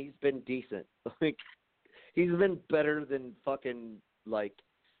Monroe, and he's been decent. Like, he's been better than fucking like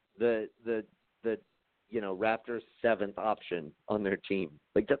the Raptors' seventh option on their team.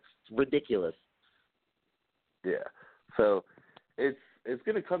 Like, that's ridiculous. Yeah. So it's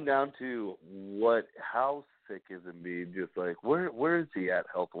going to come down to how sick is Embiid? Just like where is he at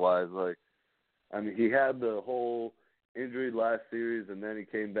health wise? Like, I mean, he had the whole injury last series, and then he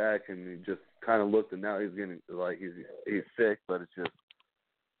came back and he just kind of looked, and now he's getting like he's sick. But it's just,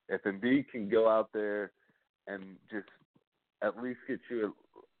 if Embiid can go out there and just at least get you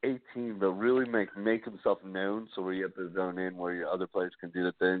 18, but really make himself known, so where you have to zone in, where your other players can do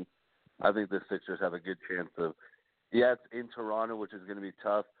the thing, I think the Sixers have a good chance of. Yeah, it's in Toronto, which is going to be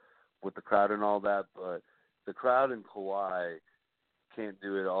tough with the crowd and all that, but the crowd and Kawhi can't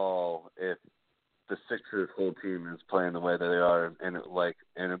do it all if the Sixers' whole team is playing the way that they are, and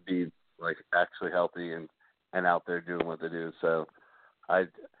it be like actually healthy and out there doing what they do. So,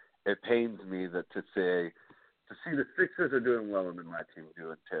 it pains me to see the Sixers are doing well and then my team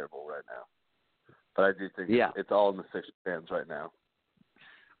doing terrible right now. But I do think it's all in the Sixers' hands right now.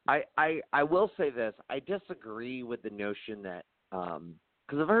 I will say this. I disagree with the notion that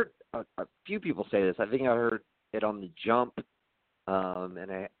because I've heard a few people say this. I think I heard it on The Jump,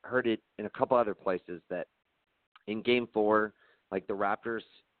 and I heard it in a couple other places, that in Game 4, like, the Raptors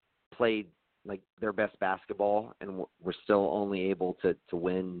played like their best basketball and were still only able to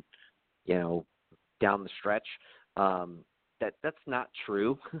win, down the stretch. That's not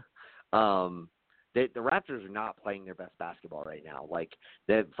true. The Raptors are not playing their best basketball right now. Like,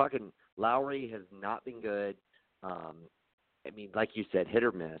 the fucking Lowry has not been good. I mean, like you said, hit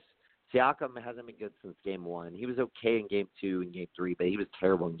or miss. Siakam hasn't been good since Game 1. He was okay in Game 2 and Game 3, but he was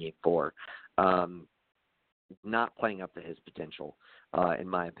terrible in Game 4. Not playing up to his potential, in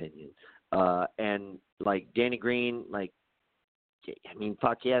my opinion. And, like, Danny Green, like, I mean,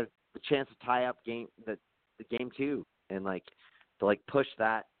 fuck, he had the chance to tie up the Game 2 and, like, to, like, push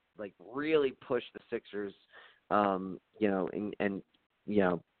that, like, really push the Sixers, and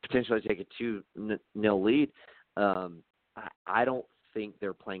potentially take a 2-0 lead. I don't think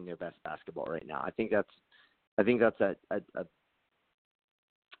they're playing their best basketball right now. I think that's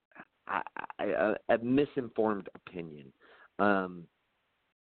a misinformed opinion.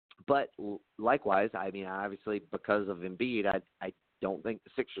 But likewise, I mean, obviously because of Embiid, I don't think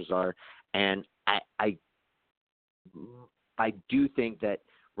the Sixers are, and I do think that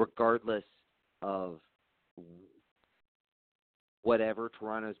regardless of whatever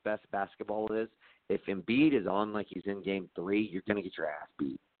Toronto's best basketball is, if Embiid is on like he's in Game 3, you're going to get your ass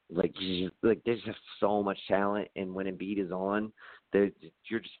beat. Like, there's just so much talent, and when Embiid is on, you're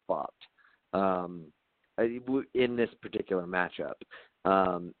just fucked in this particular matchup.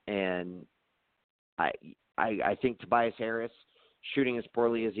 And I think Tobias Harris shooting as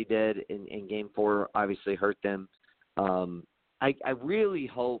poorly as he did in Game 4 obviously hurt them. I really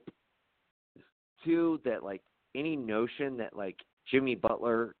hope too that, like, any notion that, like, Jimmy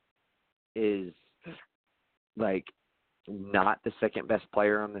Butler is, like, not the second best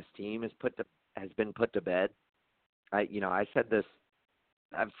player on this team has been put to bed. I said this.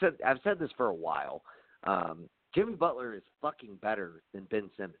 I've said this for a while. Jimmy Butler is fucking better than Ben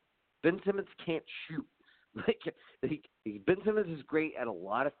Simmons. Ben Simmons can't shoot. Like, Ben Simmons is great at a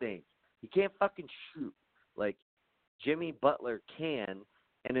lot of things. He can't fucking shoot. Like, Jimmy Butler can,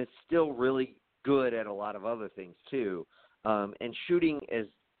 and is still really good at a lot of other things too. And shooting is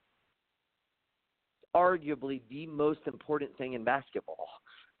arguably the most important thing in basketball.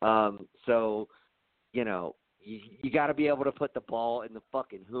 So, you got to be able to put the ball in the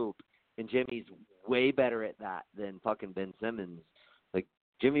fucking hoop. and Jimmy's way better at that than fucking Ben Simmons. Like,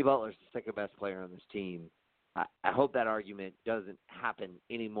 Jimmy Butler's the second best player on this team. I hope that argument doesn't happen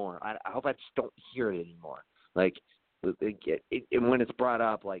anymore. I hope I just don't hear it anymore. Like, and when it's brought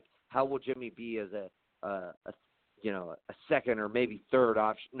up, like, how will Jimmy be as a second or maybe third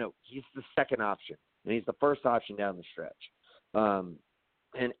option? No, he's the second option, and he's the first option down the stretch.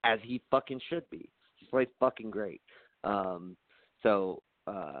 And as he fucking should be. He's played fucking great. Yeah,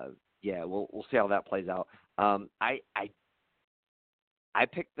 we'll see how that plays out. I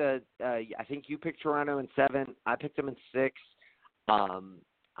picked I think you picked Toronto in 7. I picked them in 6.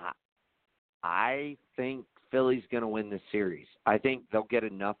 I think Philly's going to win this series. I think they'll get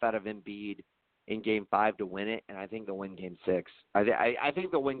enough out of Embiid in Game 5 to win it, and I think they'll win Game 6. I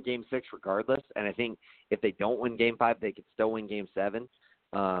think they'll win Game 6 regardless, and I think if they don't win Game 5, they could still win Game 7.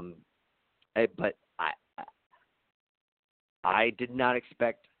 But I did not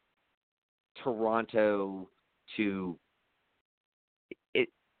expect Toronto to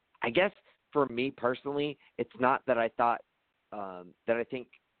I guess for me personally, it's not that I thought that I think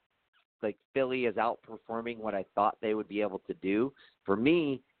like Philly is outperforming what I thought they would be able to do. For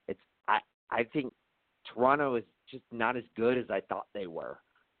me, I think Toronto is just not as good as I thought they were,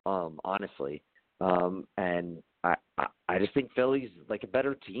 honestly. And I just think Philly's like a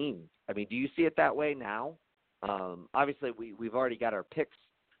better team. I mean, do you see it that way now? Obviously, we've already got our picks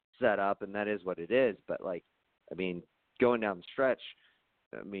set up, and that is what it is. But, like, I mean, going down the stretch,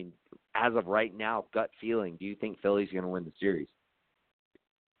 I mean, as of right now, gut feeling, do you think Philly's going to win the series?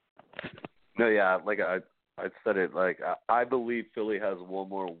 No, yeah, like I said it, like I believe Philly has one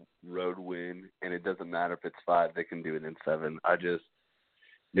more road win, and it doesn't matter if it's 5, they can do it in 7. If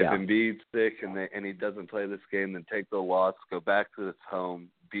Embiid's sick and he doesn't play this game, then take the loss, go back to his home,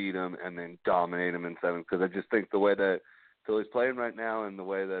 beat him, and then dominate him in 7. Because I just think the way that Philly's playing right now and the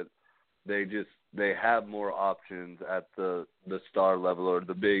way that they have more options at the star level or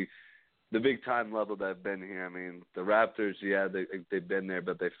the big time level that have been here. I mean, the Raptors, yeah, they've been there,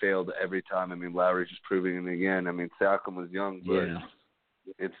 but they failed every time. I mean, Lowry's just proving it again. I mean, Siakam was young, but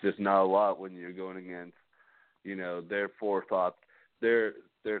it's just not a lot when you're going against, their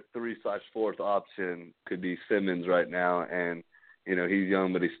their 3/4 option could be Simmons right now, and he's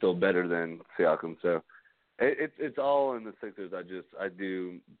young, but he's still better than Siakam. So it's all in the Sixers. I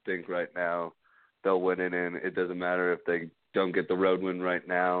do think right now they'll win it, and it doesn't matter if they don't get the road win right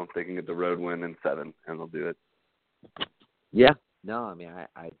now. They can get the road win in 7, and they'll do it. Yeah. No, I mean,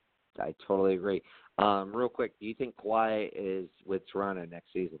 I totally agree. Real quick, do you think Kawhi is with Toronto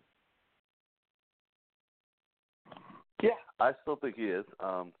next season? Yeah, I still think he is.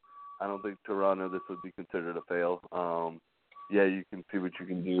 I don't think Toronto, this would be considered a fail. Yeah, you can see what you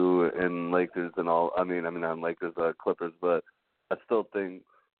can do in Lakers and all. I mean, not Lakers, Clippers, but I still think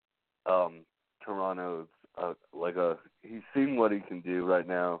Toronto's he's seen what he can do right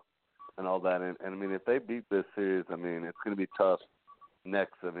now and all that. And I mean, if they beat this series, I mean, it's going to be tough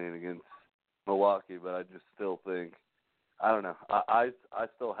next, against Milwaukee, but I just still think, I don't know, I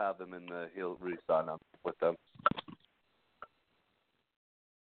still have them in the he'll re-sign them with them.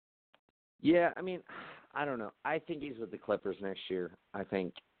 Yeah, I mean, I don't know. I think he's with the Clippers next year. I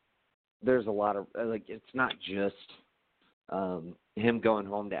think there's a lot of, like, it's not just him going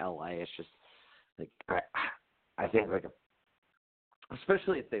home to LA. It's just, like, I think, like,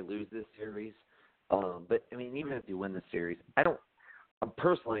 especially if they lose this series. But, I mean, even if you win the series, I don't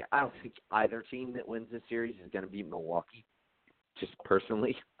think either team that wins this series is going to beat Milwaukee. Just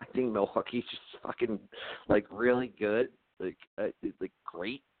personally, I think Milwaukee's just fucking, like, really good, like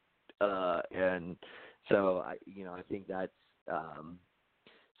great. And so, I think that's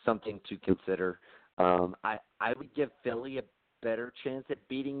something to consider. I would give Philly a better chance at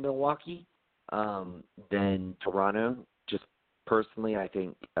beating Milwaukee than Toronto. Just personally, I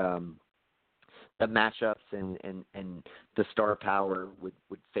think the matchups and the star power would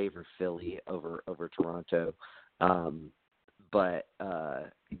favor Philly over Toronto. But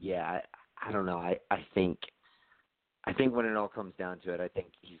yeah, I don't know. I think when it all comes down to it, I think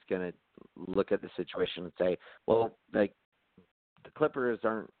he's going to look at the situation and say, well, like, the Clippers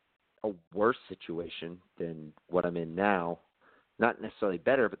aren't a worse situation than what I'm in now. Not necessarily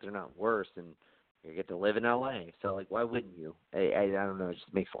better, but they're not worse, and you get to live in LA. So, like, why wouldn't you? I don't know. It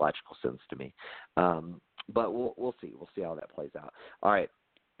just makes logical sense to me. But we'll see. We'll see how that plays out. All right.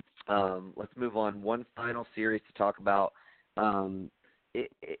 Let's move on. One final series to talk about.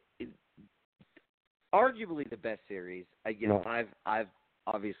 Arguably the best series. I've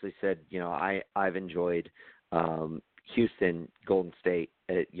obviously said, I've enjoyed Houston, Golden State,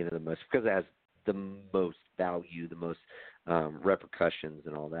 the most, because it has the most value, the most repercussions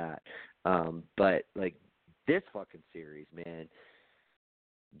and all that. But like this fucking series, man,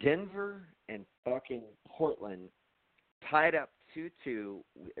 Denver and fucking Portland tied up 2-2.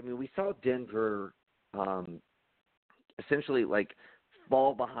 I mean, we saw Denver essentially like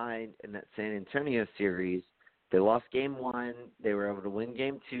fall behind in that San Antonio series. They lost game 1. They were able to win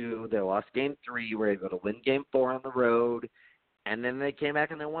game 2. They lost game 3. Were able to win game 4 on the road, and then they came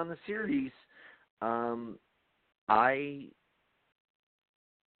back and they won the series. I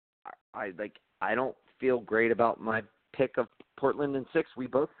don't feel great about my pick of Portland in 6. We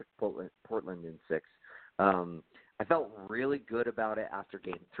both picked Portland in 6. I felt really good about it after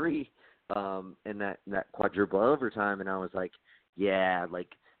game 3 in that quadruple overtime, and I was like, yeah, like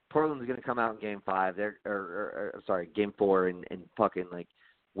Portland's going to come out in game 5, game 4, and fucking like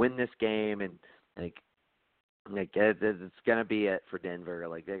win this game, and like it's going to be it for Denver.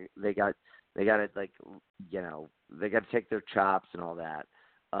 Like they got to, like, you know, they got to take their chops and all that.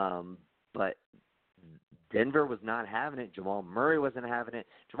 But Denver was not having it. Jamal Murray wasn't having it.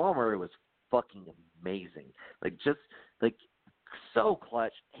 Jamal Murray was fucking amazing. Like, just, like, so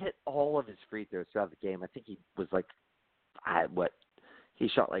clutch. Hit all of his free throws throughout the game. I think he was, like, he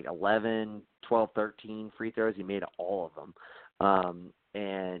shot, like, 11, 12, 13 free throws. He made all of them.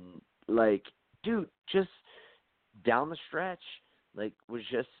 And, like, dude, just down the stretch, like, was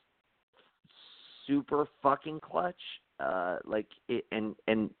just super fucking clutch. Like,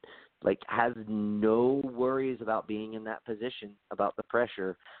 has no worries about being in that position, about the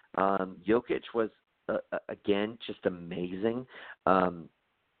pressure. Jokic was, again, just amazing.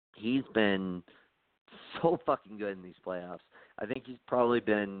 He's been so fucking good in these playoffs. I think he's probably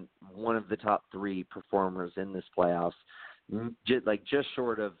been one of the top 3 performers in this playoffs, just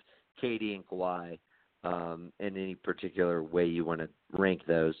short of KD and Kawhi, in any particular way you want to rank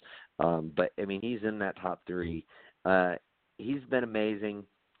those. But, I mean, he's in that top 3. He's been amazing.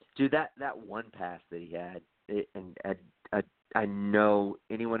 Dude, that one pass that he had, and I know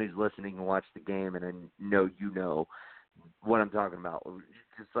anyone who's listening and watch the game, and I know you know what I'm talking about.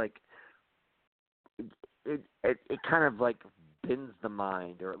 It's just like it kind of like bends the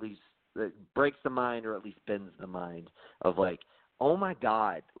mind, or at least it breaks the mind, or at least bends the mind of like, oh my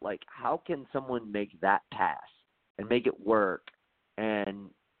God, like how can someone make that pass and make it work and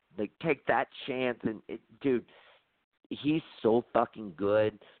like take that chance? And dude, he's so fucking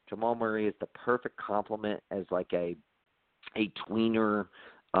good. Jamal Murray is the perfect complement as like a tweener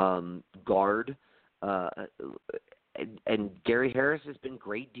guard. And Gary Harris has been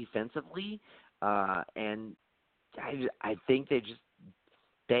great defensively. And I think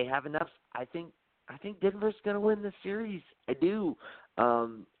they have enough. I think Denver's going to win the series. I do.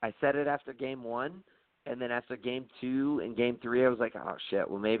 I said it after game 1, and then after game 2 and game 3, I was like, oh shit.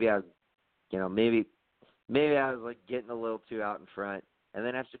 Well, maybe I was like getting a little too out in front. And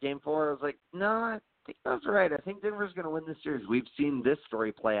then after game 4, I was like, no, I think that's right. I think Denver's going to win this series. We've seen this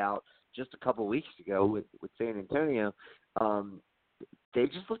story play out just a couple weeks ago with San Antonio. They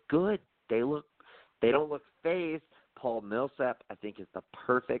just look good. They don't look phased. Paul Millsap, I think, is the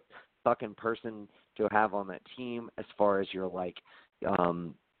perfect fucking person to have on that team as far as your like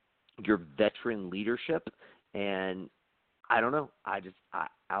your veteran leadership. And I don't know. I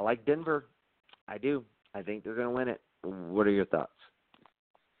like Denver. I do. I think they're going to win it. What are your thoughts?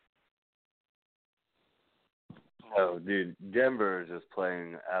 Oh, dude, Denver is just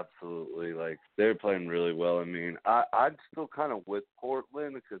playing absolutely, like, they're playing really well. I mean, I'd still kind of with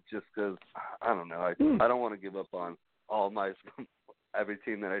Portland because I don't know. I don't want to give up on every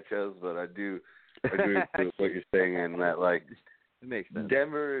team that I chose, but I do agree with what you're saying in that, like, it makes sense.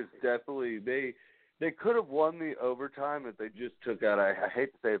 Denver is definitely, they could have won the overtime if they just took out, I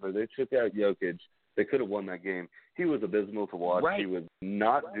hate to say it, but they took out Jokic. They could have won that game. He was abysmal to watch. Right. He was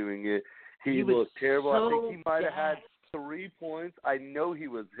not doing it. He looked terrible. I think he might have had 3 points. I know his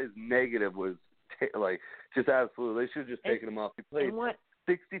negative was just absolutely. They should have just taken him off. He played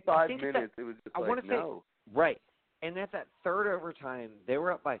 65 minutes. It was just no. Right. And at that third overtime, they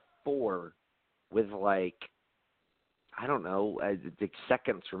were up by 4 with like, I don't know, the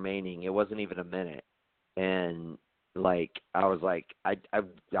seconds remaining. It wasn't even a minute. And like, I was like, I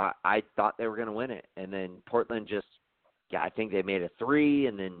thought they were going to win it. And then Portland I think they made a 3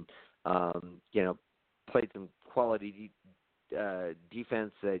 and then, played some quality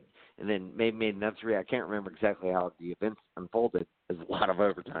defense and then made another 3. I can't remember exactly how the events unfolded. There's a lot of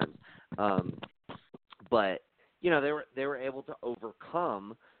overtimes. But, they were able to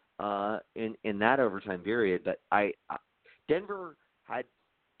overcome in that overtime period. But Denver had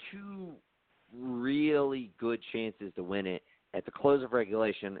 2 really good chances to win it at the close of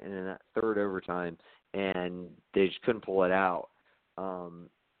regulation and in that third overtime, and they just couldn't pull it out.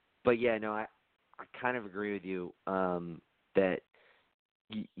 But yeah, no, I kind of agree with you that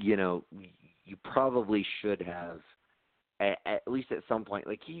you know you probably should have at least at some point.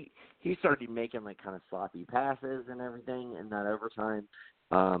 Like he started making like kind of sloppy passes and everything in that overtime,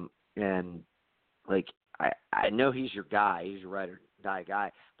 and like I know he's your guy, he's your ride or die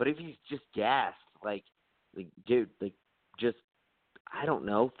guy, but if he's just gassed, like dude, like just I don't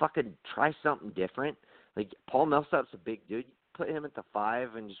know, fucking try something different. Like Paul Millsap's a big dude. Put him at the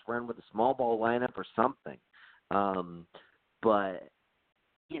 5 and just run with a small ball lineup or something. But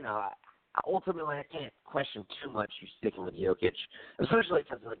you know, ultimately I can't question too much you sticking with Jokic, especially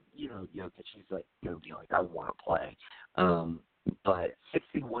because like Jokic, he's like like I want to play. But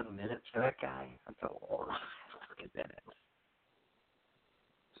 61 minutes for that guy, that's a lot of fucking minutes.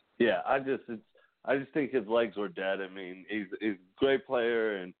 Yeah, I just think his legs were dead. I mean, he's a great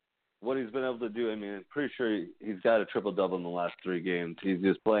player, and what he's been able to do, I mean, I'm pretty sure he's got a triple-double in the last 3 games. He's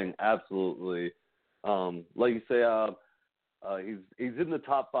just playing absolutely, like you say, he's in the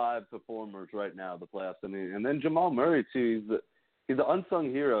top 5 performers right now, the playoffs. I mean, and then Jamal Murray, too, he's an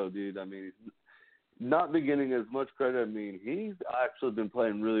unsung hero, dude. I mean, he's not been getting as much credit. I mean, he's actually been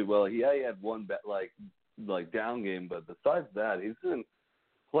playing really well. He had one, like down game, but besides that, he's been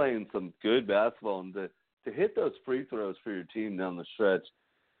playing some good basketball. And to hit those free throws for your team down the stretch,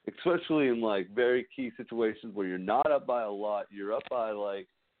 especially in like very key situations where you're not up by a lot, you're up by like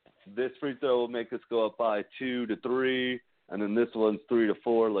this free throw will make us go up by 2 to 3, and then this one's 3 to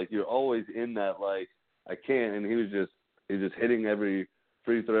 4. Like you're always in that like I can't, and he's just hitting every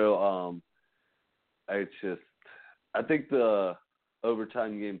free throw. I think the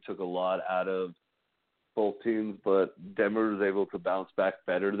overtime game took a lot out of both teams, but Denver was able to bounce back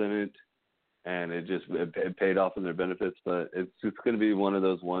better than it. And it paid off in their benefits, but it's just going to be one of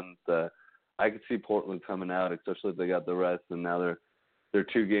those ones that I could see Portland coming out, especially if they got the rest, and now they're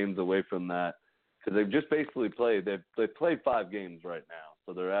 2 games away from that because they've just basically played. They've played 5 games right now,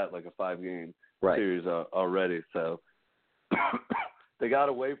 so they're at like a 5-game series already. So they got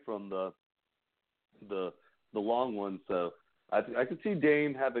away from the long one. So I could see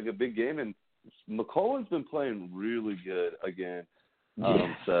Dame having a big game, and McCollum's been playing really good again.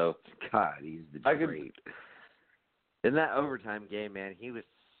 So God, he's been great. In that overtime game, man, he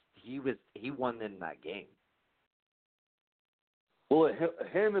won them that game. Well,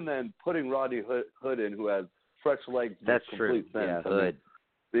 him and then putting Rodney Hood in, who has fresh legs. That's true. Yeah, Hood.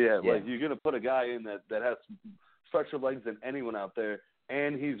 Like you're gonna put a guy in that has fresher legs than anyone out there,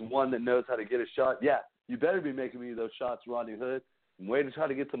 and he's one that knows how to get a shot. Yeah, you better be making me those shots, Rodney Hood. And way to try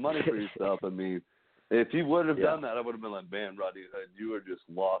to get some money for yourself. I mean. If he would have done that, I would have been like, man, Rodney Hood, you are just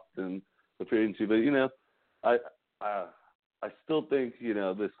lost in the free agency. But, I still think,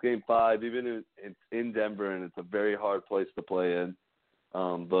 this Game 5, even if it's in Denver and it's a very hard place to play in,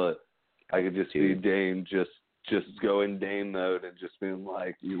 but I could just see Dame just go in Dame mode and just being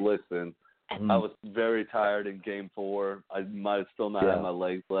like, you listen, I was very tired in Game 4. I might have still not had my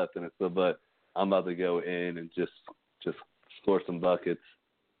legs left in it, but I'm about to go in and just score some buckets.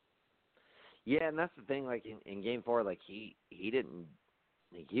 Yeah, and that's the thing. Like in Game 4, like he didn't.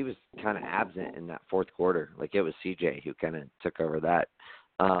 Like, he was kind of absent in that fourth quarter. Like it was CJ who kind of took over that,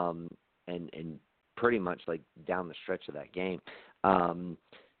 and pretty much like down the stretch of that game.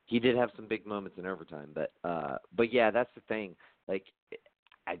 He did have some big moments in overtime, but yeah, that's the thing. Like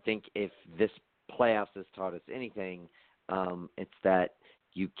I think if this playoffs has taught us anything, it's that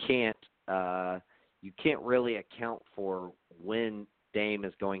you can't really account for when Dame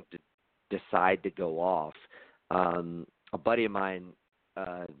is going to decide to go off. A buddy of mine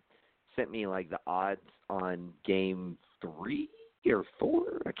sent me like the odds on Game 3 or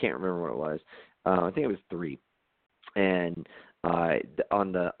 4. I can't remember what it was. I think it was 3. And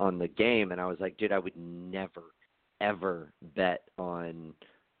on the game, and I was like, dude, I would never ever bet on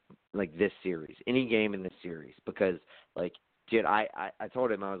like this series, any game in this series, because like, dude, I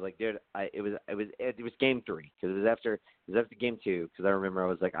told him, I was like, dude, it was Game 3 because it was after Game 2, because I remember I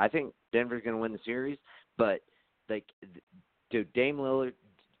was like, I think Denver's gonna win the series, but like, dude, Dame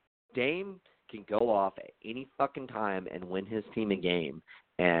can go off at any fucking time and win his team a game,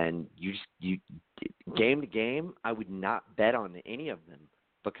 and you game to game, I would not bet on any of them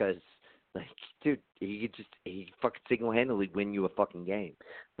because like, dude, he fucking single-handedly win you a fucking game,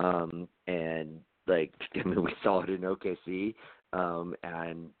 and like, I mean, we saw it in OKC,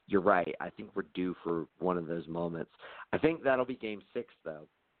 and you're right. I think we're due for one of those moments. I think that'll be Game 6, though.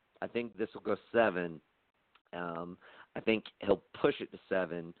 I think this will go 7. I think he'll push it to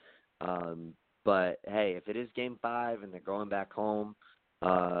 7. But hey, if it is Game 5 and they're going back home,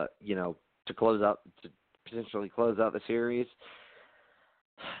 to potentially close out the series,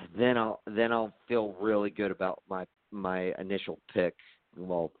 I'll feel really good about my initial pick.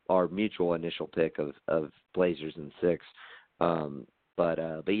 Well, our mutual initial pick of Blazers in 6.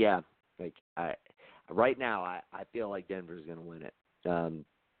 But yeah, like right now I feel like Denver's going to win it.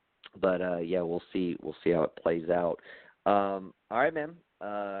 But yeah, we'll see how it plays out. All right, man.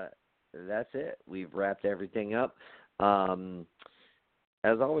 That's it. We've wrapped everything up.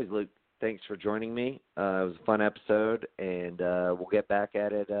 As always, Luke, thanks for joining me. It was a fun episode, and we'll get back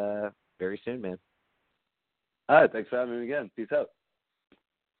at it very soon, man. All right, thanks for having me again. Peace out.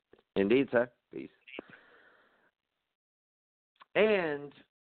 Indeed, sir. Peace. And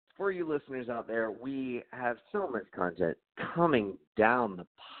for you listeners out there, we have so much content coming down the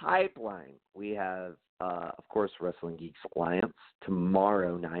pipeline. We have, of course, Wrestling Geeks Alliance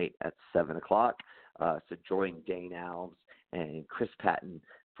tomorrow night at 7 o'clock. So join Dane Alves and Chris Patton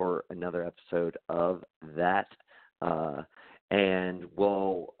for another episode of that. And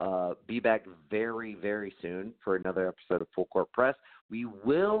we'll be back very, very soon for another episode of Full Court Press. We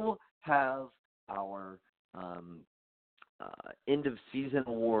will have our end of season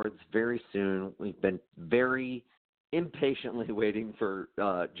awards very soon. We've been very impatiently waiting for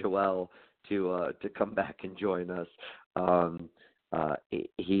Joel to come back and join us.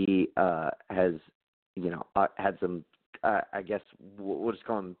 He has, had some, I guess we'll just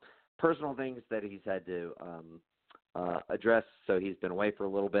call them personal things that he's had to address. So he's been away for a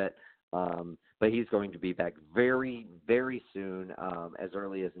little bit, but he's going to be back very, very soon, as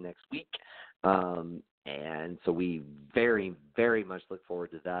early as next week. And so we very, very much look forward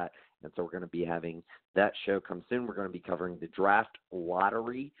to that. And so we're going to be having that show come soon. We're going to be covering the draft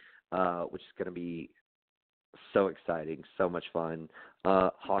lottery, which is going to be so exciting, so much fun.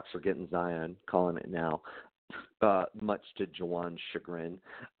 Hawks are getting Zion, calling it now, much to Jawan's chagrin.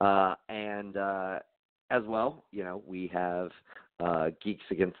 And as well, we have Geeks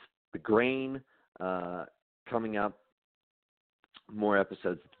Against the Grain coming up, more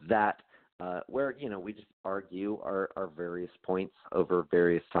episodes of that. Where, we just argue our various points over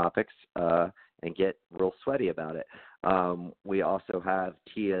various topics and get real sweaty about it. We also have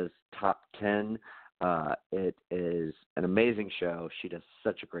Tia's Top 10. It is an amazing show. She does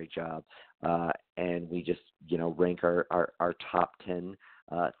such a great job. And we just, rank our top 10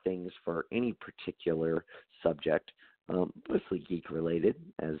 things for any particular subject, mostly geek-related,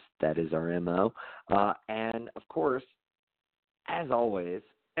 as that is our MO. And, of course, as always,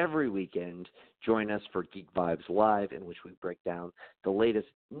 every weekend, join us for Geek Vibes Live, in which we break down the latest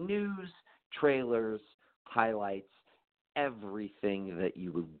news, trailers, highlights, everything that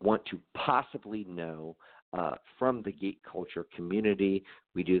you would want to possibly know from the geek culture community.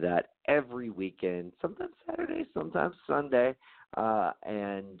 We do that every weekend, sometimes Saturday, sometimes Sunday,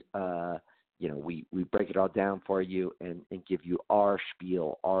 and we break it all down for you and give you our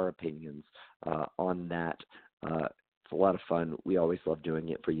spiel, our opinions on that. It's a lot of fun. We always love doing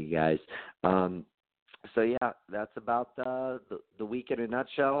it for you guys. So yeah, that's about the week in a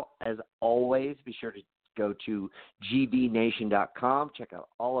nutshell. As always, be sure to go to gbnation.com. Check out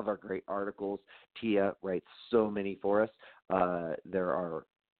all of our great articles. Tia writes so many for us. There are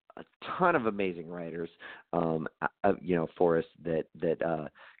a ton of amazing writers, for us that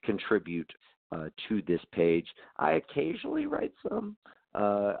contribute to this page. I occasionally write some.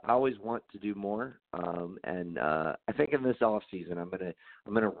 I always want to do more, and I think in this off season I'm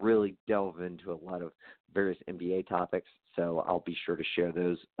gonna really delve into a lot of various NBA topics. So I'll be sure to share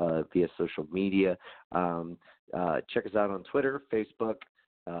those via social media. Check us out on Twitter, Facebook,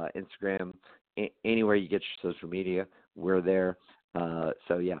 Instagram, anywhere you get your social media, we're there.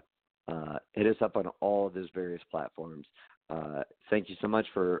 So yeah, hit us up on all of those various platforms. Thank you so much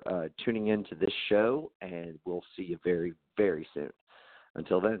for tuning in to this show, and we'll see you very, very soon.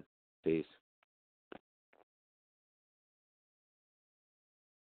 Until then, peace.